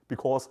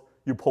 because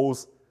you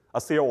pose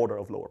a sale order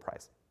of lower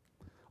price.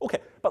 Okay,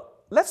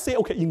 but let's say,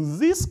 okay, in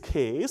this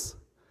case,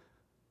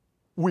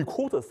 we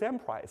quote the same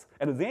price,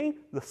 and then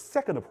the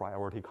second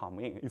priority come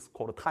in. It's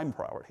called a time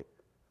priority.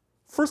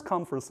 First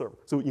come, first serve.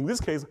 So in this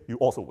case, you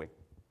also win.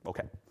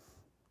 Okay.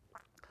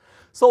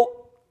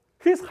 So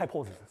here's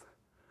hypothesis.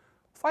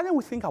 Finally,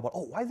 we think about,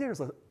 oh, why there's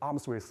an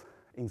arms race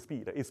in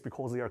speed? It's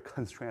because there are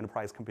constrained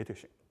price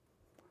competition.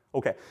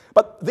 Okay,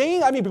 but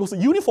then, I mean, because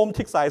uniform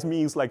tick size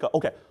means like,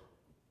 okay,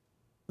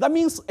 that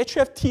means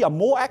HFT are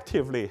more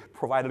actively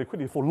provide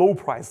liquidity for low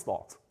price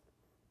stocks,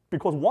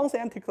 because 1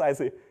 cent tick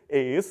size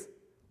is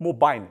more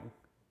binding.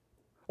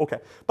 Okay,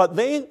 but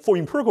then for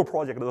empirical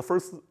project, the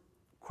first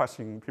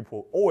question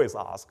people always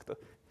asked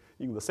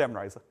in the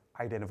seminar is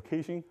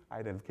identification,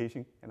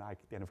 identification, and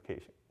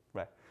identification,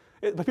 right?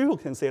 But people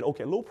can say,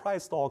 okay, low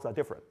price stocks are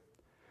different.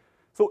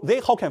 So they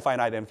how can find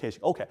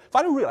identification? Okay,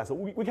 finally realize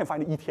we can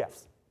find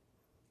ETFs.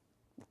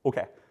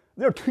 Okay,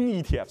 there are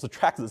twin ETFs that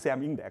track the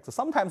same index.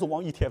 Sometimes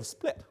one ETF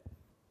split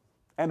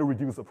and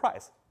reduce the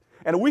price.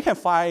 And we can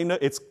find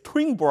its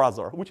twin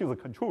brother, which is a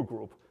control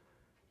group,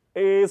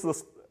 is the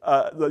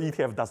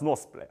ETF does not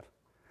split.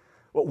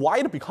 Well, why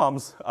it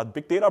becomes a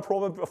big data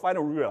problem,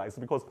 finally realize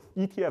because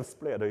ETF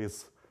split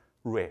is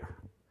rare.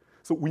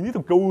 So we need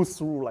to go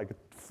through like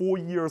 4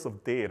 years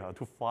of data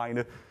to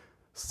find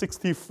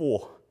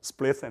 64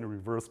 splits and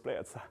reverse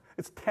splits.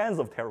 It's tens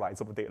of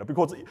terabytes of data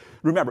because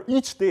remember,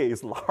 each day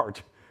is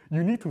large.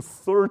 You need to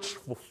search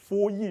for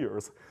 4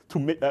 years to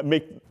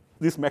make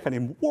this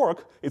mechanism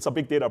work. It's a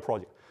big data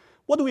project.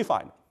 What do we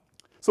find?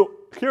 So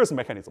here's the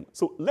mechanism.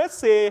 So let's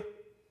say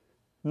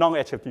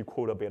non-HFT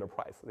quote a better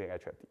price than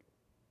HFT.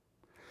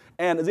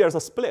 And there's a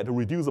split to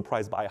reduce the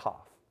price by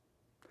half.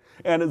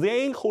 And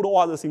then hold all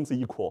other things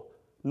equal.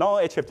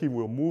 Non-HFT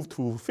will move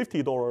to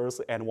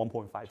 $50 and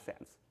 1.5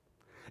 cents.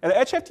 And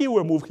HFT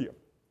will move here.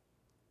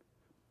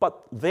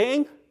 But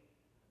then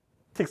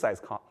tick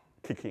size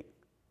kick in.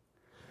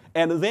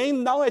 And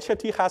then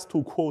non-HFT has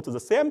to quote the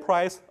same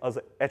price as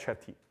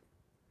HFT.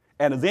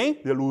 And then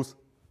they lose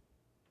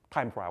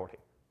time priority.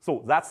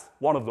 So that's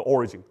one of the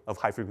origins of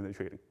high-frequency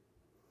trading.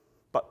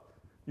 But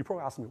you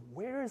probably ask me,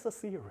 where is the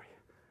theory?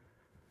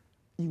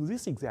 In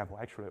this example,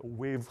 actually,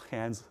 wave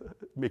hands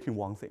making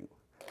one thing.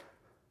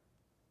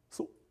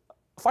 So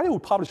finally, we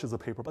published the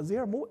paper, but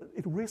there are more,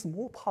 it raises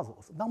more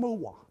puzzles. Number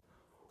one,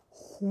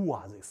 who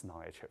are these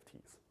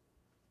non-HFTs?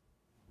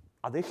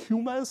 Are they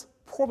humans?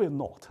 Probably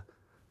not.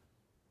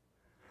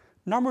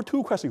 Number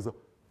two question is,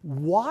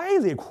 why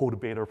they quote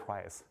better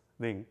price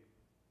than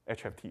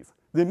HFTs?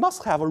 They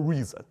must have a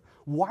reason.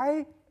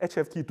 Why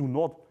HFT do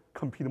not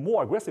compete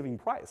more aggressive in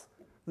price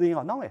than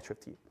a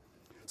non-HFT?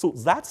 So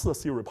that's the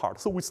theory part.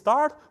 So we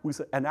start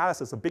with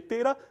analysis of big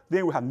data,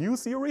 then we have new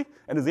theory,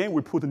 and then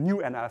we put a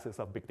new analysis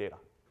of big data.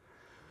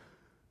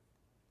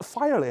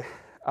 Finally,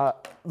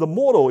 the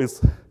model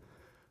is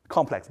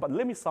complex, but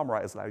let me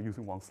summarize like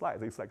using one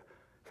slide. It's like,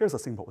 here's a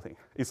simple thing.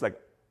 It's like,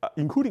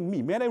 including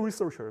me, many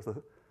researchers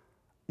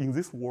in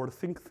this world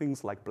think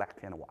things like black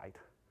and white.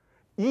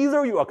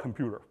 Either you are a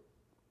computer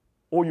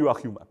or you are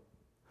human.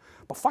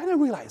 But finally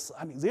realize,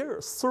 I mean,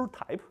 there's a third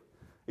type.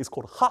 It's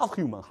called half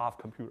human, half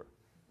computer.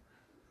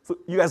 So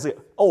you guys say,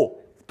 oh,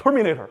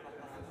 Terminator.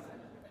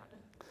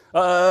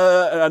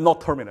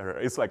 Not Terminator.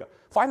 It's like,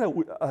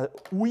 finally,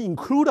 we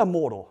include a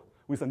model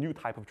with a new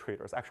type of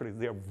traders. Actually,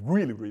 they're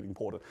really, really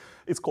important.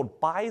 It's called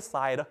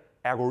buy-side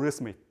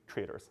algorithmic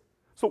traders.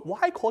 So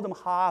why call them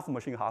half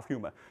machine, half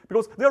human?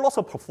 Because there are lots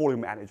of portfolio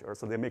managers,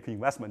 so they make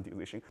investment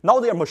decisions. Now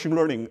they are machine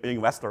learning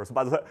investors,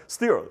 but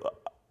still,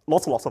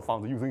 lots of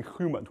funds using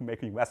human to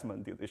make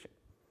investment decisions.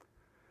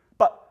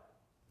 But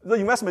The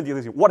investment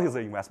decision, what is the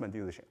investment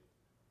decision?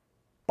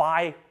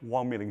 Buy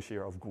 1 million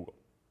shares of Google.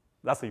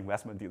 That's the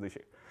investment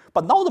decision.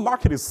 But now the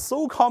market is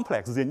so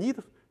complex, they need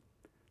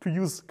to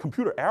use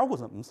computer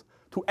algorithms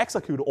to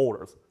execute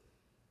orders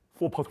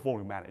for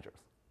portfolio managers.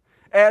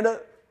 And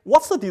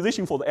what's the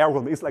decision for the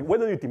algorithm? It's like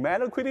whether you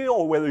demand liquidity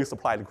or whether you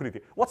supply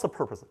liquidity. What's the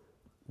purpose?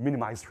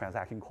 Minimize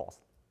transaction cost,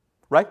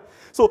 right?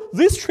 So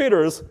these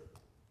traders,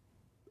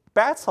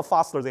 bats are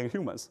faster than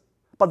humans,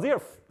 but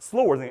they're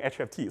slower than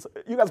HFTs.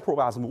 You guys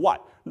probably ask me why?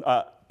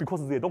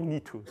 Because they don't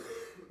need to.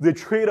 The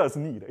traders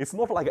need. It's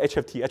not like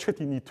HFT.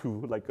 HFT need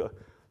to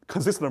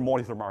consistently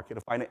monitor the market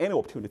to find any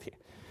opportunity.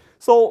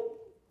 So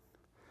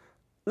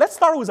let's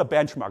start with a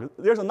benchmark.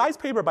 There's a nice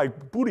paper by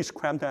Bullish,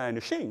 Crampton,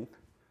 and Shing.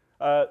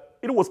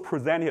 It was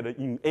presented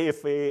in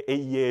AFA,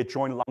 AEA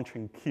joint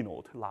launching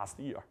keynote last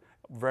year.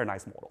 Very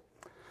nice model.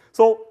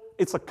 So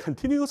it's a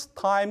continuous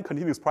time,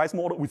 continuous price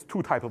model with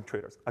 2 types of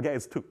traders. Again,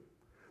 it's 2.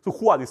 So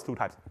who are these 2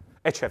 types?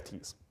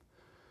 HFTs.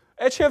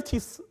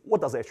 HFTs,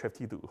 what does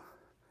HFT do?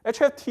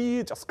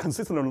 HFT just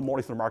consistently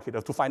monitors the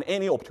market to find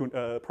any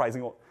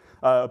pricing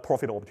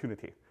profit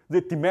opportunity.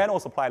 They demand or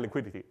supply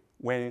liquidity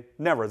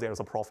whenever there's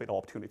a profit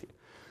opportunity.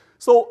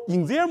 So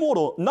in their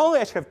model,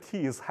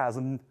 non-HFTs has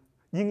an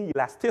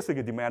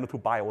inelastic demand to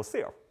buy or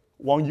sell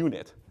 1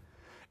 unit.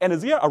 And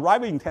their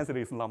arrival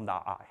intensity is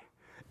lambda I.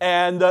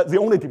 And they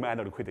only demand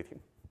liquidity,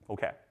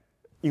 okay,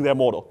 in their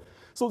model.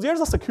 So there's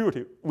a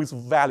security with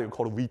value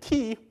called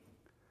VT.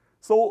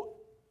 So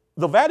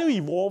the value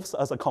evolves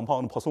as a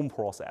compound Poisson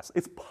process.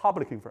 It's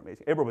public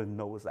information. Everybody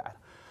knows that.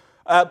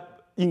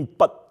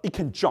 But it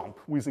can jump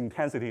with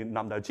intensity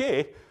lambda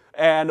J,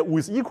 and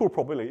with equal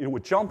probability, it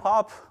will jump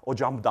up or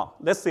jump down.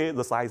 Let's say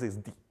the size is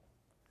D.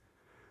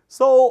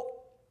 So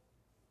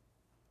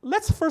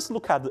let's first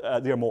look at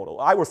their model.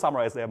 I will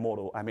summarize their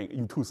model,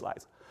 in 2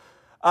 slides.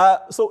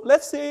 So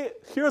let's say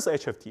here's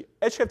HFT.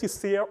 HFT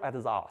sell at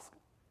the ask.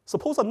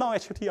 Suppose a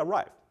non-HFT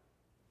arrive.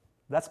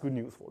 That's good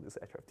news for this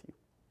HFT.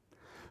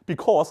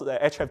 Because the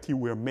HFT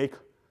will make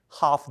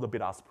half the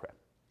bid-ask spread.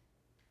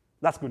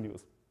 That's good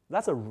news.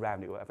 That's a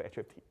revenue of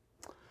HFT.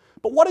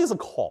 But what is the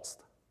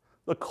cost?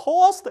 The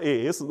cost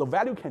is the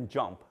value can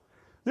jump.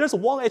 There's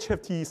 1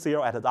 HFT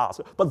sale at the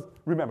ask, but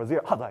remember,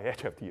 there are other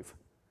HFTs.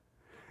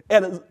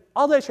 And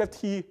other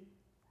HFT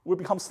will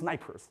become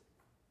snipers.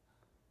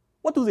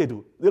 What do?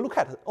 They look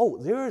at, oh,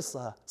 there is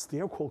a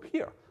stair quote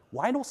here.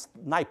 Why not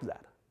snipe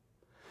that?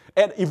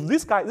 And if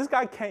this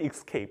guy can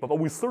escape, but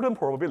with certain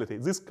probability,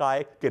 this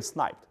guy gets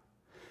sniped.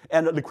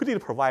 And liquidity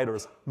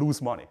providers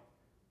lose money.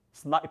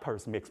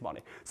 Snipers make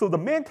money. So the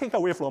main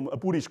takeaway from a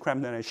Bullish,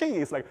 Crampton, and Shing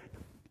is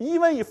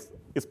even if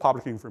it's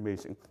public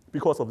information,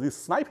 because of this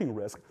sniping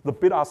risk, the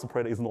bid-ask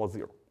spread is not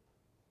 0.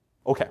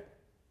 Okay.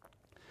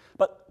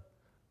 But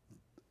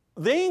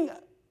then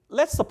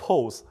let's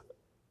suppose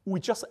we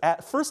just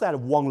first add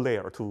 1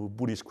 layer to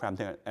Bullish,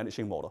 Crampton, and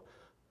Shing model.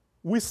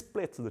 We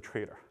split the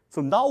trader.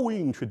 So now we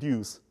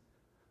introduce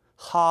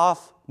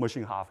half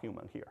machine, half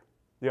human here.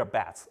 They are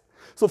bats.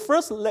 So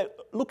first,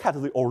 look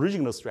at the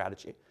original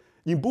strategy.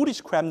 In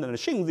Bullish, Crampton, and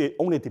Shing, they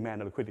only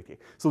demand liquidity.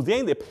 So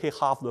then they pay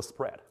half the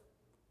spread,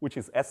 which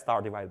is S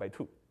star divided by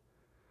 2.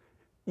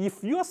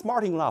 If you are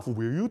smart enough,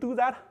 will you do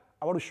that?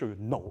 I want to show you,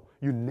 no,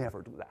 you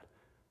never do that.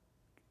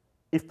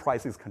 If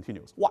price is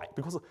continuous. Why?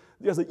 Because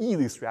there's an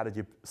easy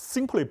strategy,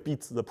 simply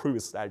beats the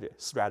previous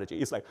strategy.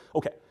 It's like,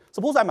 okay,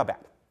 suppose I'm a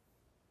bat.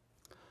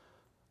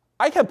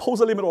 I can pose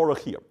a limit order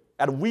here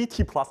at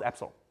VT plus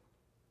epsilon.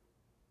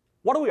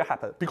 What will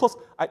happen? Because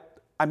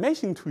I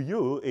mentioned to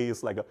you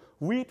is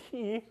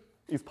VT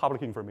is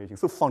public information,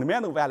 so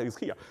fundamental value is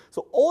here.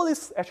 So all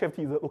these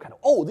HFTs look at,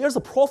 oh, there's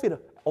a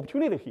profit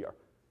opportunity here,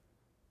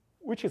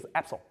 which is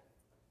epsilon.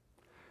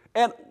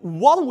 And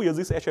what will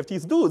these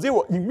HFTs do? They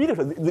will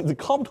immediately, they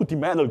come to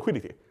demand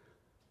liquidity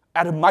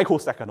at a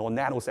microsecond or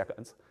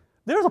nanoseconds.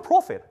 There's a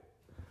profit.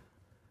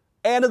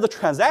 And the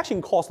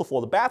transaction cost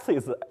for the bats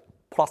is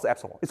plus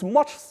epsilon. It's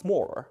much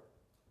smaller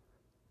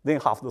than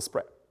half the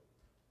spread.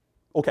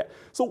 Okay,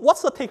 so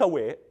what's the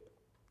takeaway?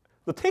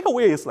 The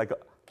takeaway is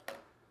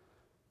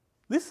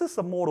this is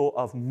a model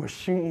of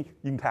machine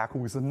interact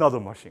with another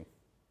machine.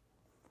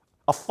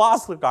 A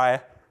faster guy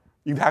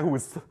interact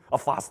with a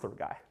faster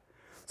guy.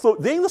 So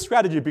then the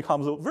strategy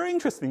becomes very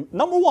interesting.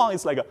 Number one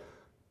is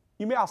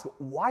you may ask,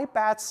 why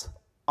bats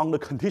on the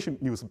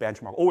continuous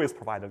benchmark always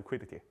provide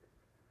liquidity?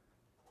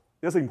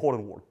 There's an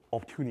important word,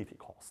 opportunity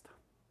cost.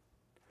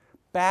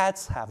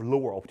 Bats have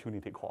lower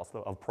opportunity cost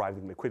of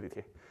providing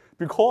liquidity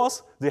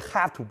because they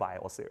have to buy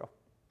or sell.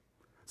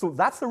 So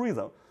that's the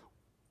reason.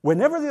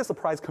 Whenever there's a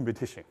price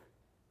competition,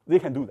 they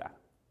can do that.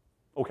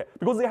 Okay,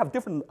 because they have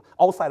different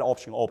outside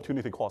option or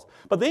opportunity cost.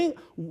 But then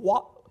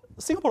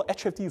think about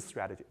HFT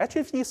strategy.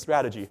 HFT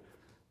strategy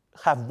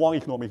have one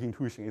economic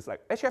intuition. It's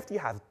HFT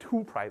has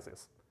 2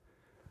 prices.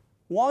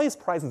 One is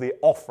price they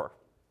offer.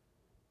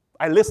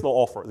 I list the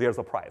offer, there's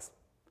a price.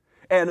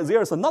 And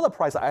there's another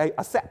price I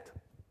accept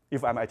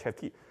if I'm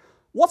HFT.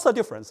 What's the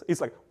difference?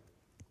 It's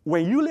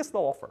when you list the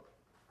offer,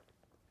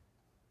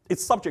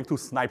 it's subject to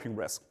sniping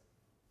risk.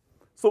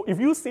 So if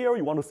you sell,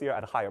 you want to sell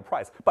at a higher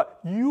price, but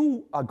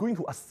you are going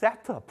to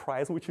accept a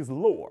price which is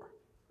lower.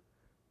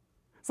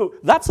 So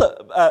that's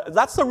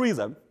the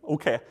reason,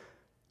 okay,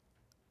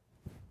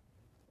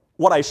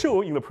 what I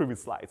showed in the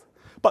previous slides.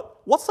 But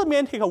what's the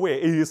main takeaway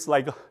is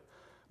like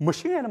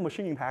machine and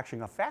machine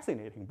interaction are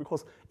fascinating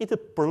because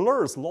it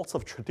blurs lots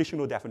of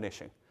traditional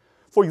definition.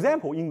 For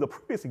example, in the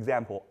previous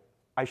example,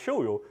 I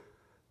show you,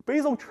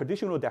 based on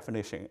traditional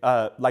definition,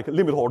 like in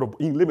limit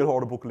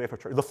order book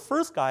literature, the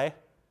first guy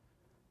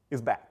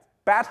is bad.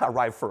 Bad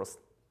arrives first.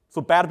 So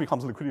bad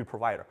becomes liquidity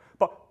provider.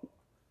 But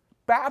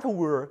bad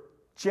will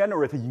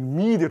generate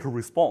immediate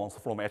response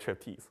from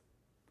HFTs.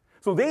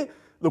 So then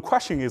the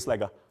question is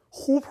like,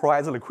 who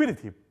provides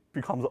liquidity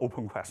becomes an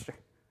open question,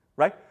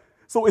 right?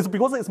 So it's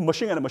because it's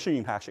machine and machine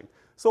interaction.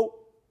 So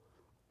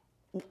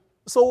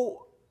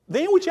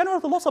then we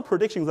generate lots of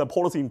predictions and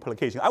policy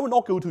implications. I will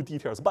not go to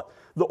details, but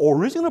the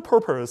original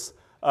purpose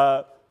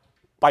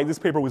by this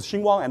paper with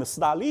Xin Wang and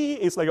Sida Li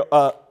is like,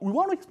 we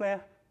want to explain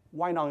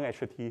why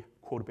non-HFT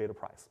quote beta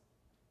price.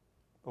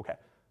 Okay.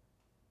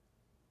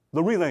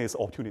 The reason is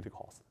opportunity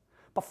cost.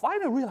 But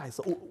finally realize,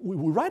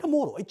 we write a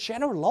model, it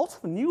generates lots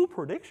of new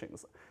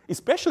predictions,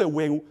 especially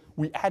when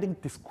we adding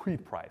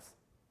discrete price,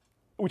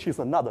 which is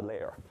another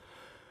layer.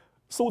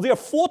 So there are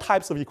 4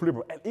 types of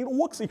equilibrium, and it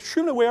works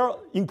extremely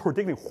well in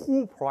predicting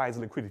who provides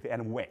liquidity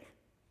and when.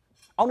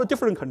 Under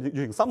different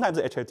conditions, sometimes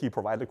the HFT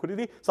provides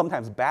liquidity,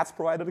 sometimes bats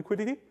provide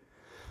liquidity.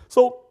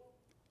 So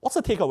what's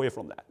the takeaway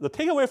from that? The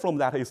takeaway from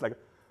that is like,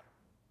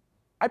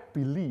 I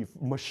believe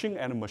machine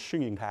and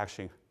machine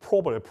interaction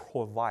probably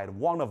provide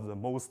one of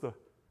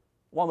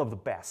the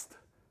best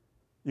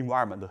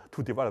environment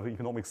to develop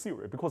economic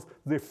theory because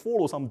they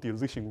follow some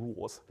decision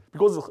rules.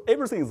 Because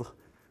everything is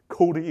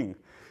coded in.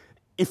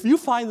 If you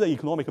find the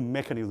economic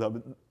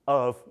mechanism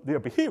of their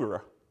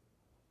behavior,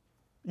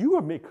 you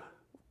will make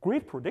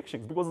great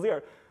predictions because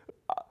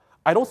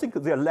I don't think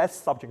they're less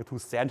subject to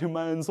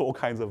sentiments or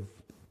kinds of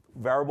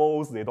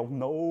variables they don't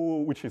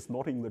know, which is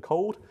not in the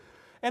code.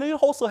 And it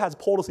also has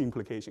policy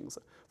implications.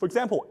 For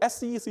example,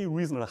 SEC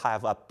recently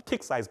have a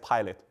tick size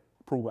pilot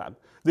program.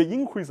 They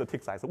increase the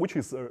tick size, which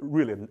is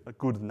really a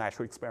good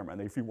natural experiment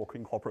if you work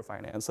in corporate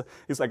finance.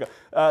 It's like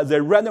they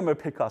randomly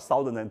pick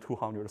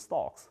 1,200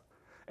 stocks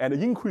and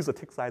increase the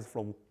tick size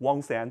from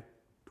 1 cent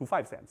to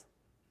 5 cents.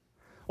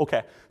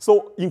 Okay,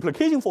 so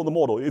implication for the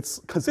model, it's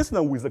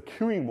consistent with the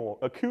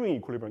queuing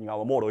equilibrium in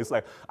our model. It's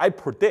like I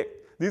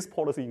predict this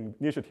policy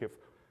initiative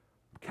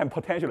can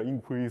potentially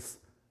increase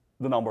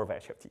the number of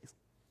HFTs.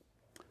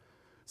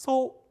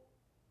 So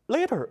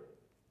later,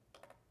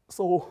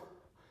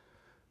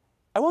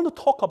 I want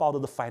to talk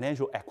about the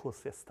financial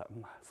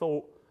ecosystem.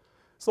 So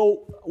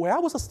when I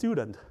was a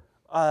student,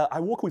 I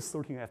work with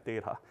 13F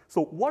data.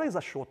 So what is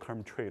a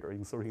short-term trader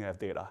in 13F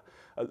data?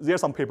 There are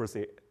some papers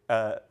say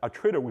a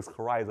trader with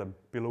horizon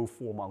below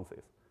 4 months.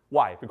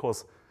 Why?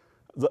 Because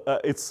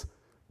it's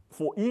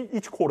for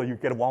each quarter you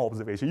get one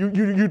observation.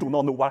 You do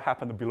not know what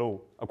happened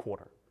below a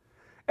quarter.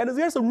 And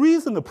there's a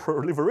reason the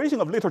proliferation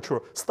of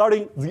literature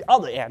starting the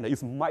other end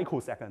is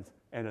microseconds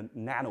and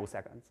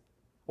nanoseconds.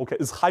 Okay,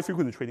 it's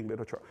high-frequency trading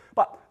literature.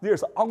 But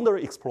there's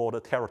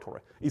underexplored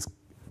territory.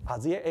 Are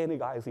there any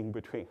guys in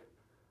between?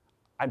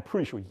 I'm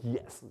pretty sure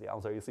yes. The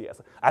answer is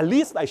yes. At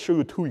least I show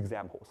you 2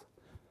 examples.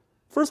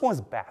 First one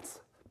is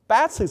bats.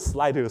 Bats is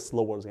slightly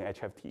slower than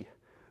HFT.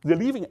 They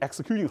live in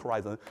executing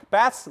horizon.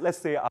 Bats, let's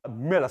say, are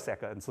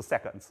milliseconds,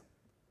 seconds.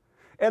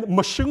 And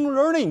machine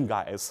learning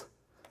guys,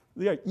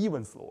 they are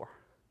even slower.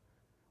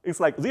 It's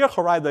like their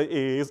horizon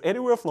is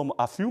anywhere from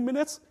a few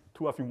minutes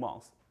to a few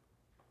months.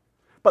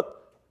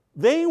 But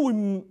then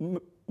we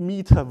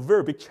meet a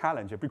very big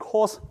challenge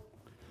because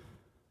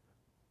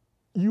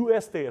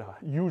US data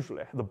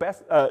usually, the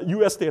best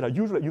US data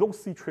usually, you don't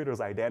see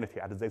traders' identity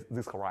at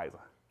this horizon,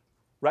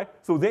 right?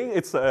 So then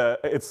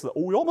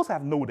we almost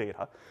have no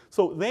data.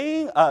 So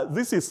then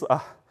this is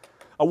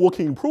a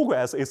work in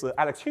progress. It's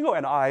Alex Chingo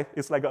and I,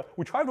 it's like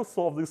we try to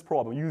solve this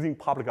problem using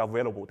public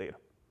available data.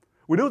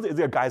 We know that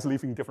there are guys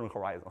living in different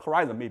horizons.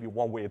 Horizon may be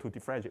one way to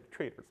differentiate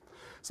traders.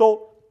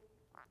 So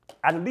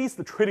at least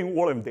the trading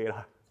volume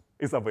data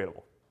is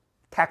available.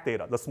 Tech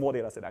data, the small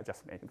data set I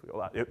just mentioned to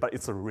you, but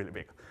it's really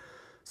big.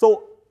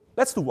 So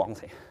let's do one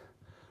thing.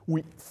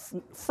 We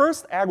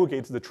first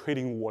aggregate the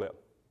trading volume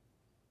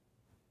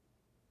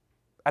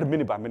at a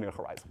minute-by-minute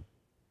horizon.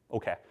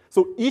 Okay,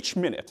 so each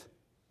minute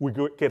we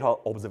get our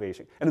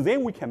observation, and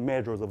then we can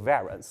measure the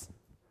variance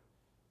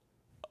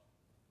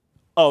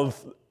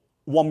of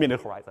 1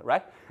 minute horizon,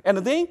 right? And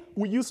then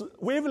we use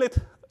wavelet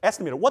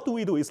estimator. What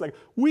do? It's like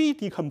we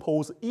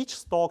decompose each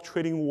stock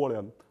trading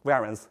volume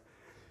variance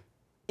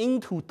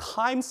into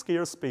time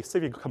scale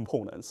specific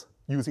components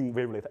using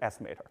wavelet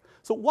estimator.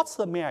 So what's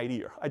the main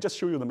idea? I just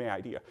show you the main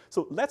idea.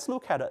 So let's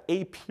look at an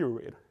A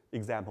period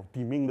example,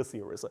 diminished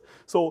series.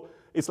 So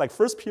it's like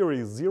first period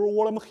is 0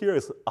 volume, here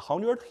is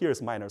 100, here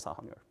is minus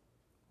 100.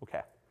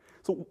 Okay,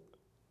 so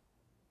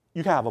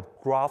you can have a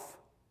graph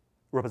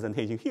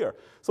representation here.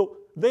 So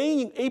then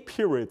in A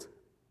period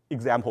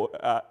example,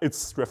 it's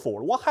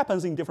straightforward. What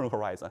happens in different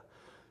horizons?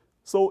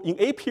 So in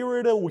a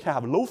period, we can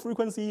have low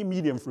frequency,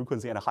 medium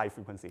frequency, and high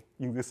frequency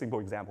in this simple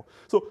example.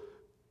 So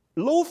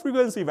low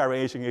frequency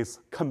variation is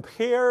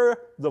compare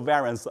the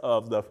variance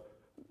of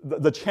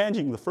the change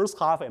in the first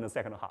half and the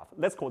second half.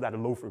 Let's call that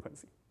low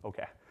frequency,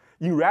 okay?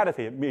 In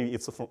reality, maybe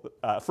it's from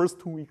first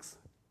 2 weeks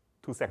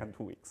to second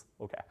 2 weeks,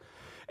 okay?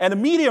 And the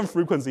medium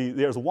frequency,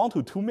 there's 1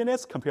 to 2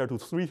 minutes compared to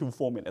 3 to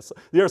 4 minutes.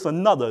 There's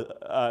another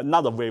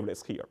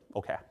wavelength here,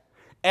 okay?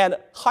 And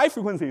high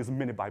frequency is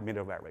minute by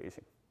minute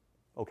variation,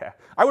 okay?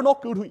 I will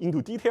not go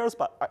into details,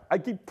 but I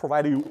keep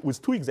providing you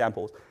with 2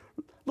 examples.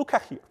 Look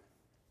at here.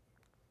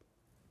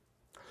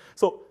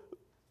 So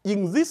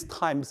in this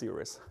time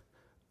series,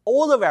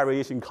 all the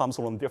variation comes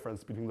from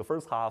difference between the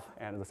first half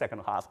and the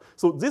second half.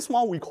 So this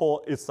one we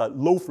call it's a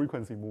low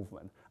frequency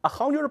movement.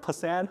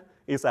 100%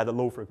 is at a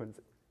low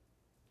frequency.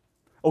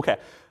 Okay,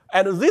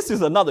 and this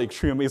is another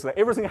extreme, is that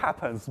everything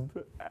happens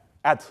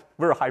at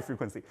very high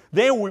frequency.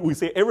 Then we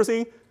say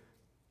everything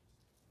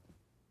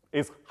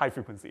is high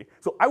frequency.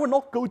 So I will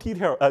not go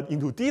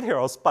into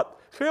details, but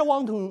here I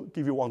want to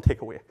give you one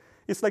takeaway.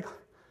 It's like,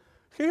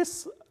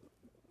 here's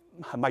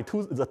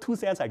the 2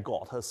 cents I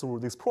got through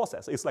this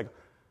process. It's like,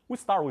 we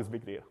start with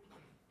big data.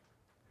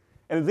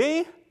 And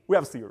then we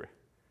have theory.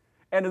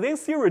 And then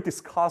theory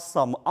discusses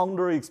some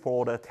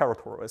underexplored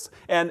territories.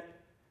 And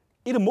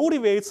it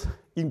motivates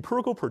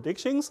empirical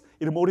predictions,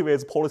 it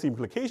motivates policy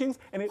implications,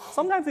 and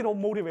sometimes it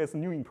motivates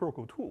new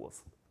empirical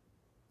tools.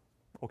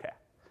 Okay,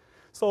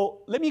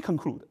 so let me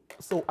conclude.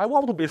 So I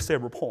want to make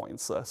several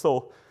points.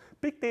 So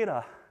big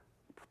data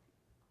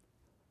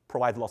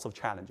provides lots of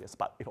challenges,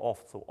 but it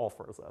also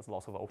offers us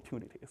lots of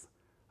opportunities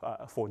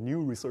for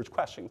new research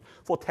questions.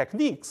 For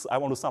techniques, I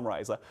want to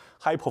summarize.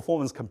 High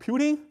performance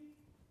computing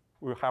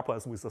will help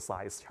us with the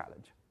size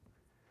challenge.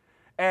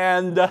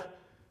 And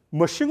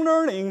machine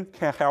learning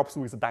can help us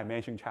with the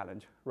dimension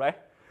challenge, right?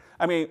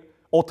 I mean,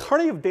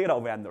 alternative data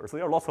vendors,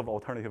 there are lots of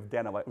alternative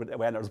data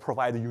vendors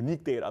provide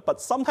unique data, but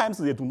sometimes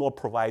they do not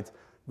provide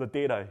the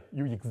data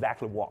you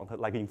exactly want,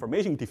 like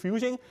information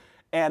diffusion,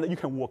 and you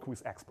can work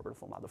with experts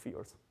from other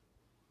fields.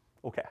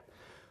 Okay.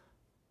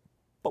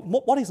 But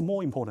what is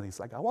more important is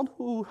like, I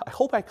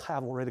hope I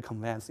have already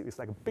convinced you, it's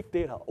like big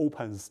data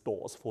opens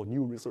doors for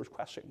new research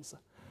questions.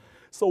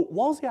 So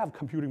once you have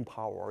computing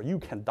power, you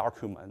can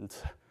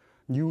document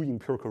new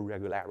empirical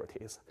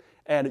regularities,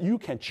 and you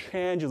can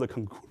change the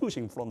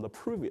conclusion from the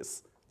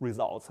previous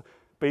results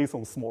based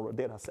on smaller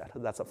data set.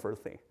 That's the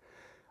first thing.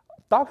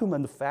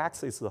 Document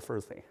facts is the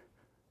first thing.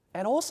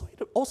 And also,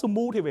 it also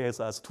motivates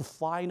us to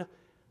find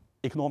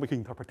economic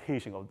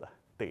interpretation of the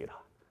data.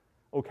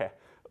 Okay,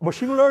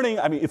 machine learning,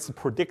 I mean, it's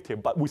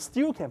predictive, but we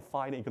still can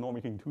find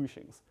economic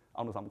intuitions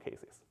under some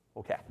cases,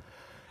 okay?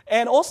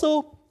 And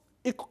also,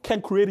 it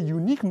can create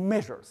unique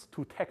measures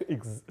to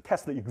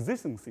test the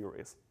existing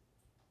theories,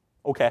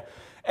 okay?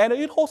 And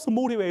it also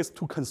motivates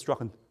to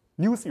construct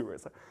new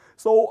theories.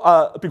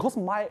 So because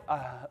my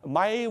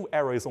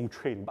area is on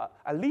trading, but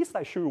at least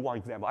I show you one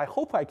example. I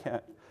hope I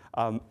can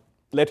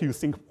let you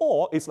think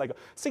more. It's like,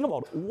 think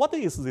about what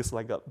is this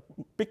like a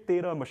big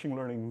data, machine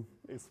learning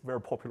is very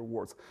popular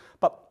words.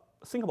 But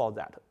think about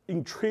that.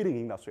 In trading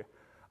industry,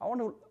 I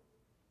want to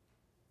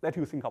let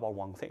you think about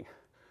one thing.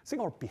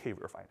 Think about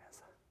behavior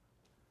finance.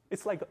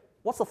 It's like,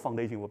 what's the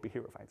foundation of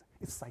behavior finance?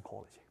 It's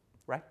psychology,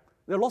 right?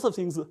 There are lots of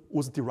things that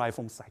was derived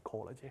from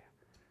psychology.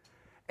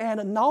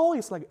 And now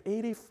it's like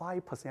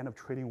 85% of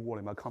trading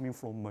volume are coming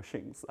from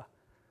machines.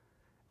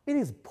 It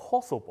is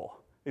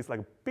possible. It's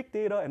like big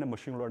data and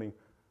machine learning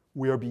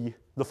will be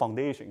the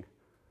foundation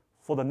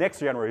for the next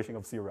generation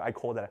of theory. I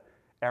call that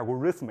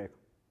algorithmic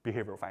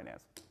behavioral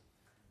finance.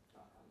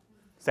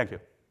 Thank you.